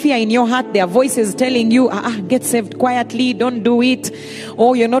there will be fear in your heart. There are voices telling you, get saved quietly, don't do it.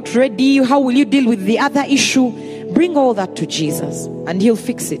 Oh, you're not ready. How will you deal with the other issue? Bring all that to Jesus and he'll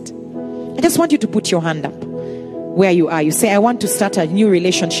fix it. I just want you to put your hand up where you are. You say, I want to start a new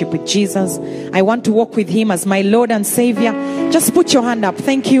relationship with Jesus. I want to walk with him as my Lord and Savior. Just put your hand up.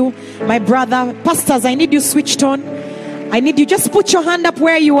 Thank you, my brother. Pastors, I need you switched on. I need you. Just put your hand up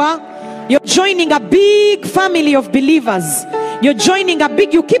where you are. You're joining a big family of believers. You're joining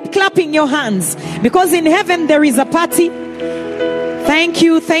you keep clapping your hands, because in heaven there is a party. Thank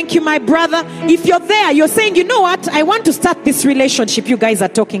you, my brother. If you're there, you're saying, you know what? I want to start this relationship you guys are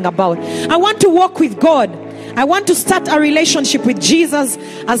talking about. I want to walk with God. I want to start a relationship with Jesus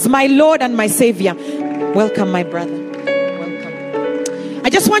as my Lord and my Savior. Welcome, my brother. Welcome. I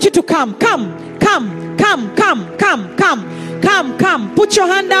just want you to come. Come. Put your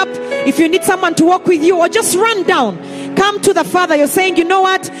hand up if you need someone to walk with you, or just run down. Come to the Father. You're saying, you know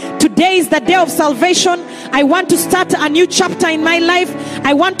what? Today is the day of salvation. I want to start a new chapter in my life.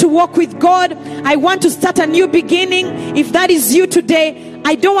 I want to walk with God. I want to start a new beginning. If that is you today,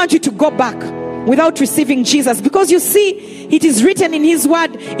 I don't want you to go back without receiving Jesus, because you see, it is written in his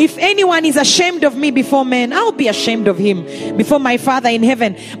word, if anyone is ashamed of me before men, I'll be ashamed of him before my Father in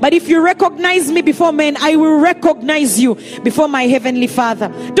heaven. But if you recognize me before men, I will recognize you before my heavenly Father.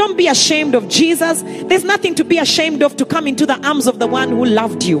 Don't be ashamed of Jesus. There's nothing to be ashamed of, to come into the arms of the one who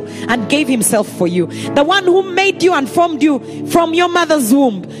loved you and gave himself for you, the one who made you and formed you from your mother's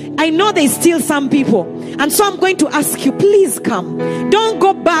womb. I know there's still some people, and so I'm going to ask you, please come. Don't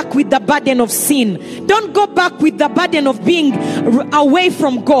go back with the burden of sin. Don't go back with the burden of being away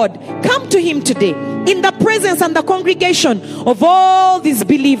from God. Come to him today in the presence and the congregation of all these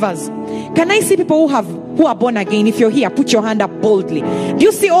believers. Can I see people who are born again? If you're here, put your hand up boldly. Do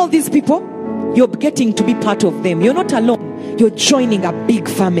you see all these people? You're getting to be part of them. You're not alone. You're joining a big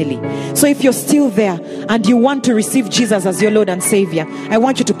family. So if you're still there and you want to receive Jesus as your Lord and Savior, I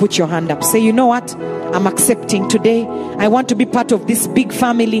want you to put your hand up. Say, you know what? I'm accepting today. I want to be part of this big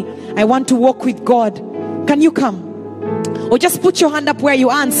family. I want to walk with God. Can you come? Or just put your hand up where you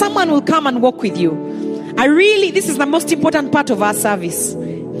are, and someone will come and walk with you. This is the most important part of our service,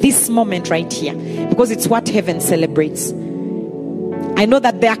 this moment right here, because it's what heaven celebrates. I know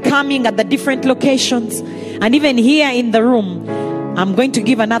that they are coming at the different locations, and even here in the room. I'm going to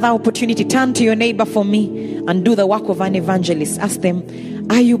give another opportunity. Turn to your neighbor for me and do the work of an evangelist. Ask them,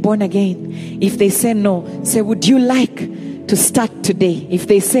 are you born again? If they say no, say, would you like to start today? If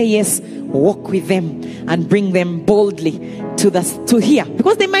they say yes, walk with them and bring them boldly to here,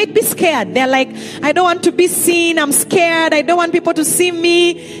 because they might be scared. They're like, I don't want to be seen. I'm scared. I don't want people to see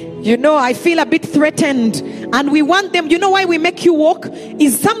me. You know, I feel a bit threatened. And we want them. You know why we make you walk?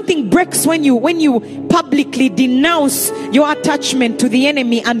 Is something breaks when you publicly denounce your attachment to the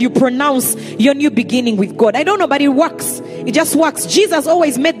enemy and you pronounce your new beginning with God. I don't know, but it works. It just works. Jesus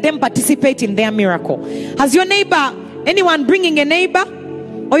always made them participate in their miracle. Has your neighbor, anyone bringing a neighbor?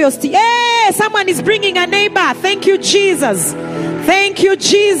 Oh, you're still, hey, someone is bringing a neighbor. Thank you, Jesus. Thank you,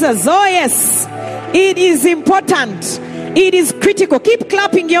 Jesus. Oh, yes. It is important. It is critical. Keep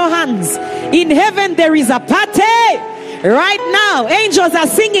clapping your hands. In heaven there is a party. Right now, angels are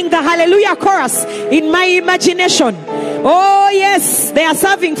singing the hallelujah chorus in my imagination. Oh yes, they are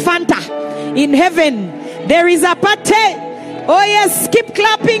serving Fanta in heaven. There is a party. Oh yes, keep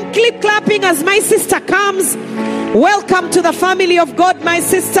clapping as my sister comes. Welcome to the family of God, my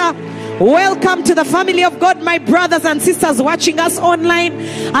sister. Welcome to the family of God, my brothers and sisters watching us online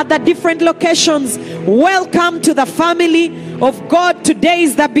at the different locations. Welcome to the family of God. Today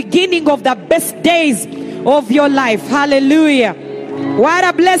is the beginning of the best days of your life. Hallelujah. What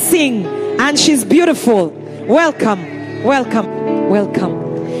a blessing. And she's beautiful. Welcome, welcome, welcome.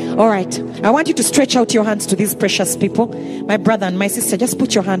 All right, I want you to stretch out your hands to these precious people. My brother and my sister, just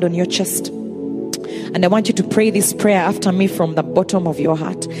put your hand on your chest. And I want you to pray this prayer after me from the bottom of your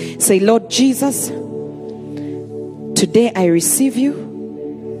heart. Say, Lord Jesus, today I receive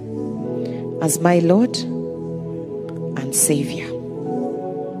you as my Lord and Savior.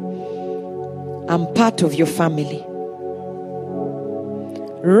 I'm part of your family.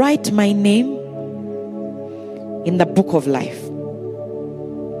 Write my name in the book of life.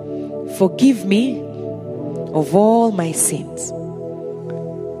 Forgive me of all my sins.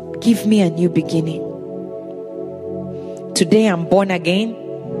 Give me a new beginning. Today I'm born again.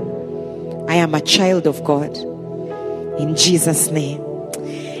 I am a child of God. In Jesus' name.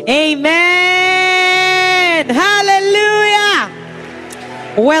 Amen. Hallelujah.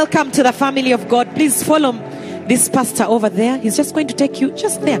 Welcome to the family of God. Please follow this pastor over there. He's just going to take you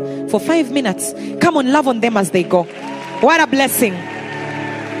just there for 5 minutes. Come on, love on them as they go. What a blessing.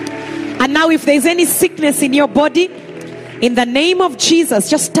 And now if there's any sickness in your body, in the name of Jesus,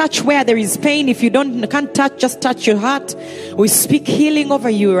 just touch where there is pain. If you can't touch, just touch your heart. We speak healing over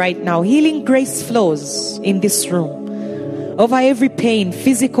you right now. Healing grace flows in this room. Over every pain,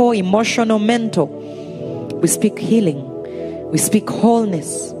 physical, emotional, mental. We speak healing. We speak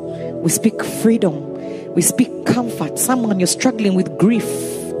wholeness. We speak freedom. We speak comfort. Someone, you're struggling with grief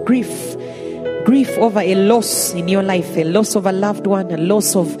over a loss in your life, a loss of a loved one, a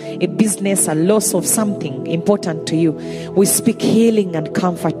loss of a business, a loss of something important to you. We speak healing and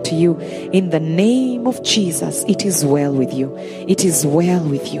comfort to you in the name of Jesus. It is well with you. It is well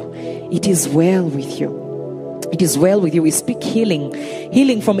with you. It is well with you. It is well with you. We speak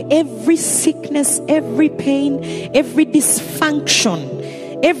healing from every sickness, every pain, every dysfunction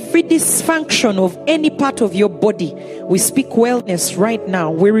of any part of your body. We speak wellness right now.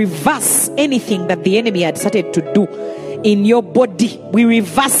 We reverse anything that the enemy had started to do in your body. We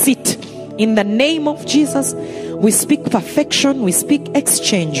reverse it in the name of Jesus. We speak perfection. We speak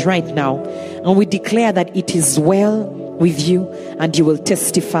exchange right now. And we declare that it is well with you and you will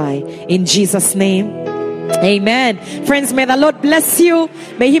testify in Jesus' name. Amen. Friends, may the Lord bless you.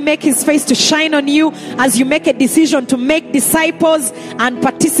 May He make His face to shine on you as you make a decision to make disciples and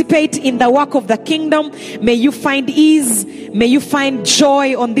participate in the work of the kingdom. May you find ease. May you find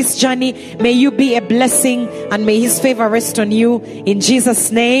joy on this journey. May you be a blessing and may His favor rest on you in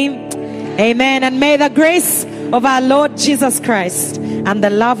Jesus' name. Amen. And may the grace of our Lord Jesus Christ and the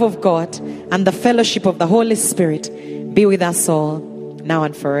love of God and the fellowship of the Holy Spirit be with us all now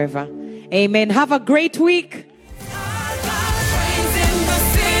and forever. Amen. Have a great week.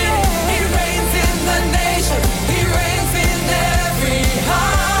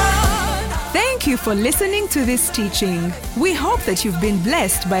 Thank you for listening to this teaching. We hope that you've been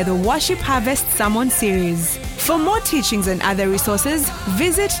blessed by the Worship Harvest Sermon Series. For more teachings and other resources,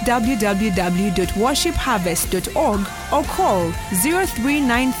 visit www.worshipharvest.org or call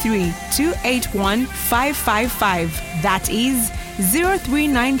 0393 281 555. That is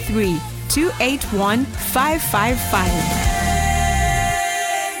 0393 281 555.